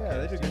Team, One Podcast. Yeah,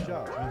 they did a good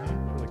job.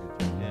 Really good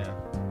job. Yeah.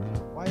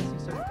 Why is he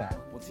so fat?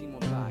 One team,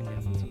 one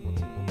podcast. One team, one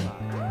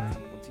podcast.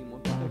 One team,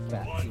 one podcast. So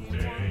fat. One team, one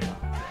podcast.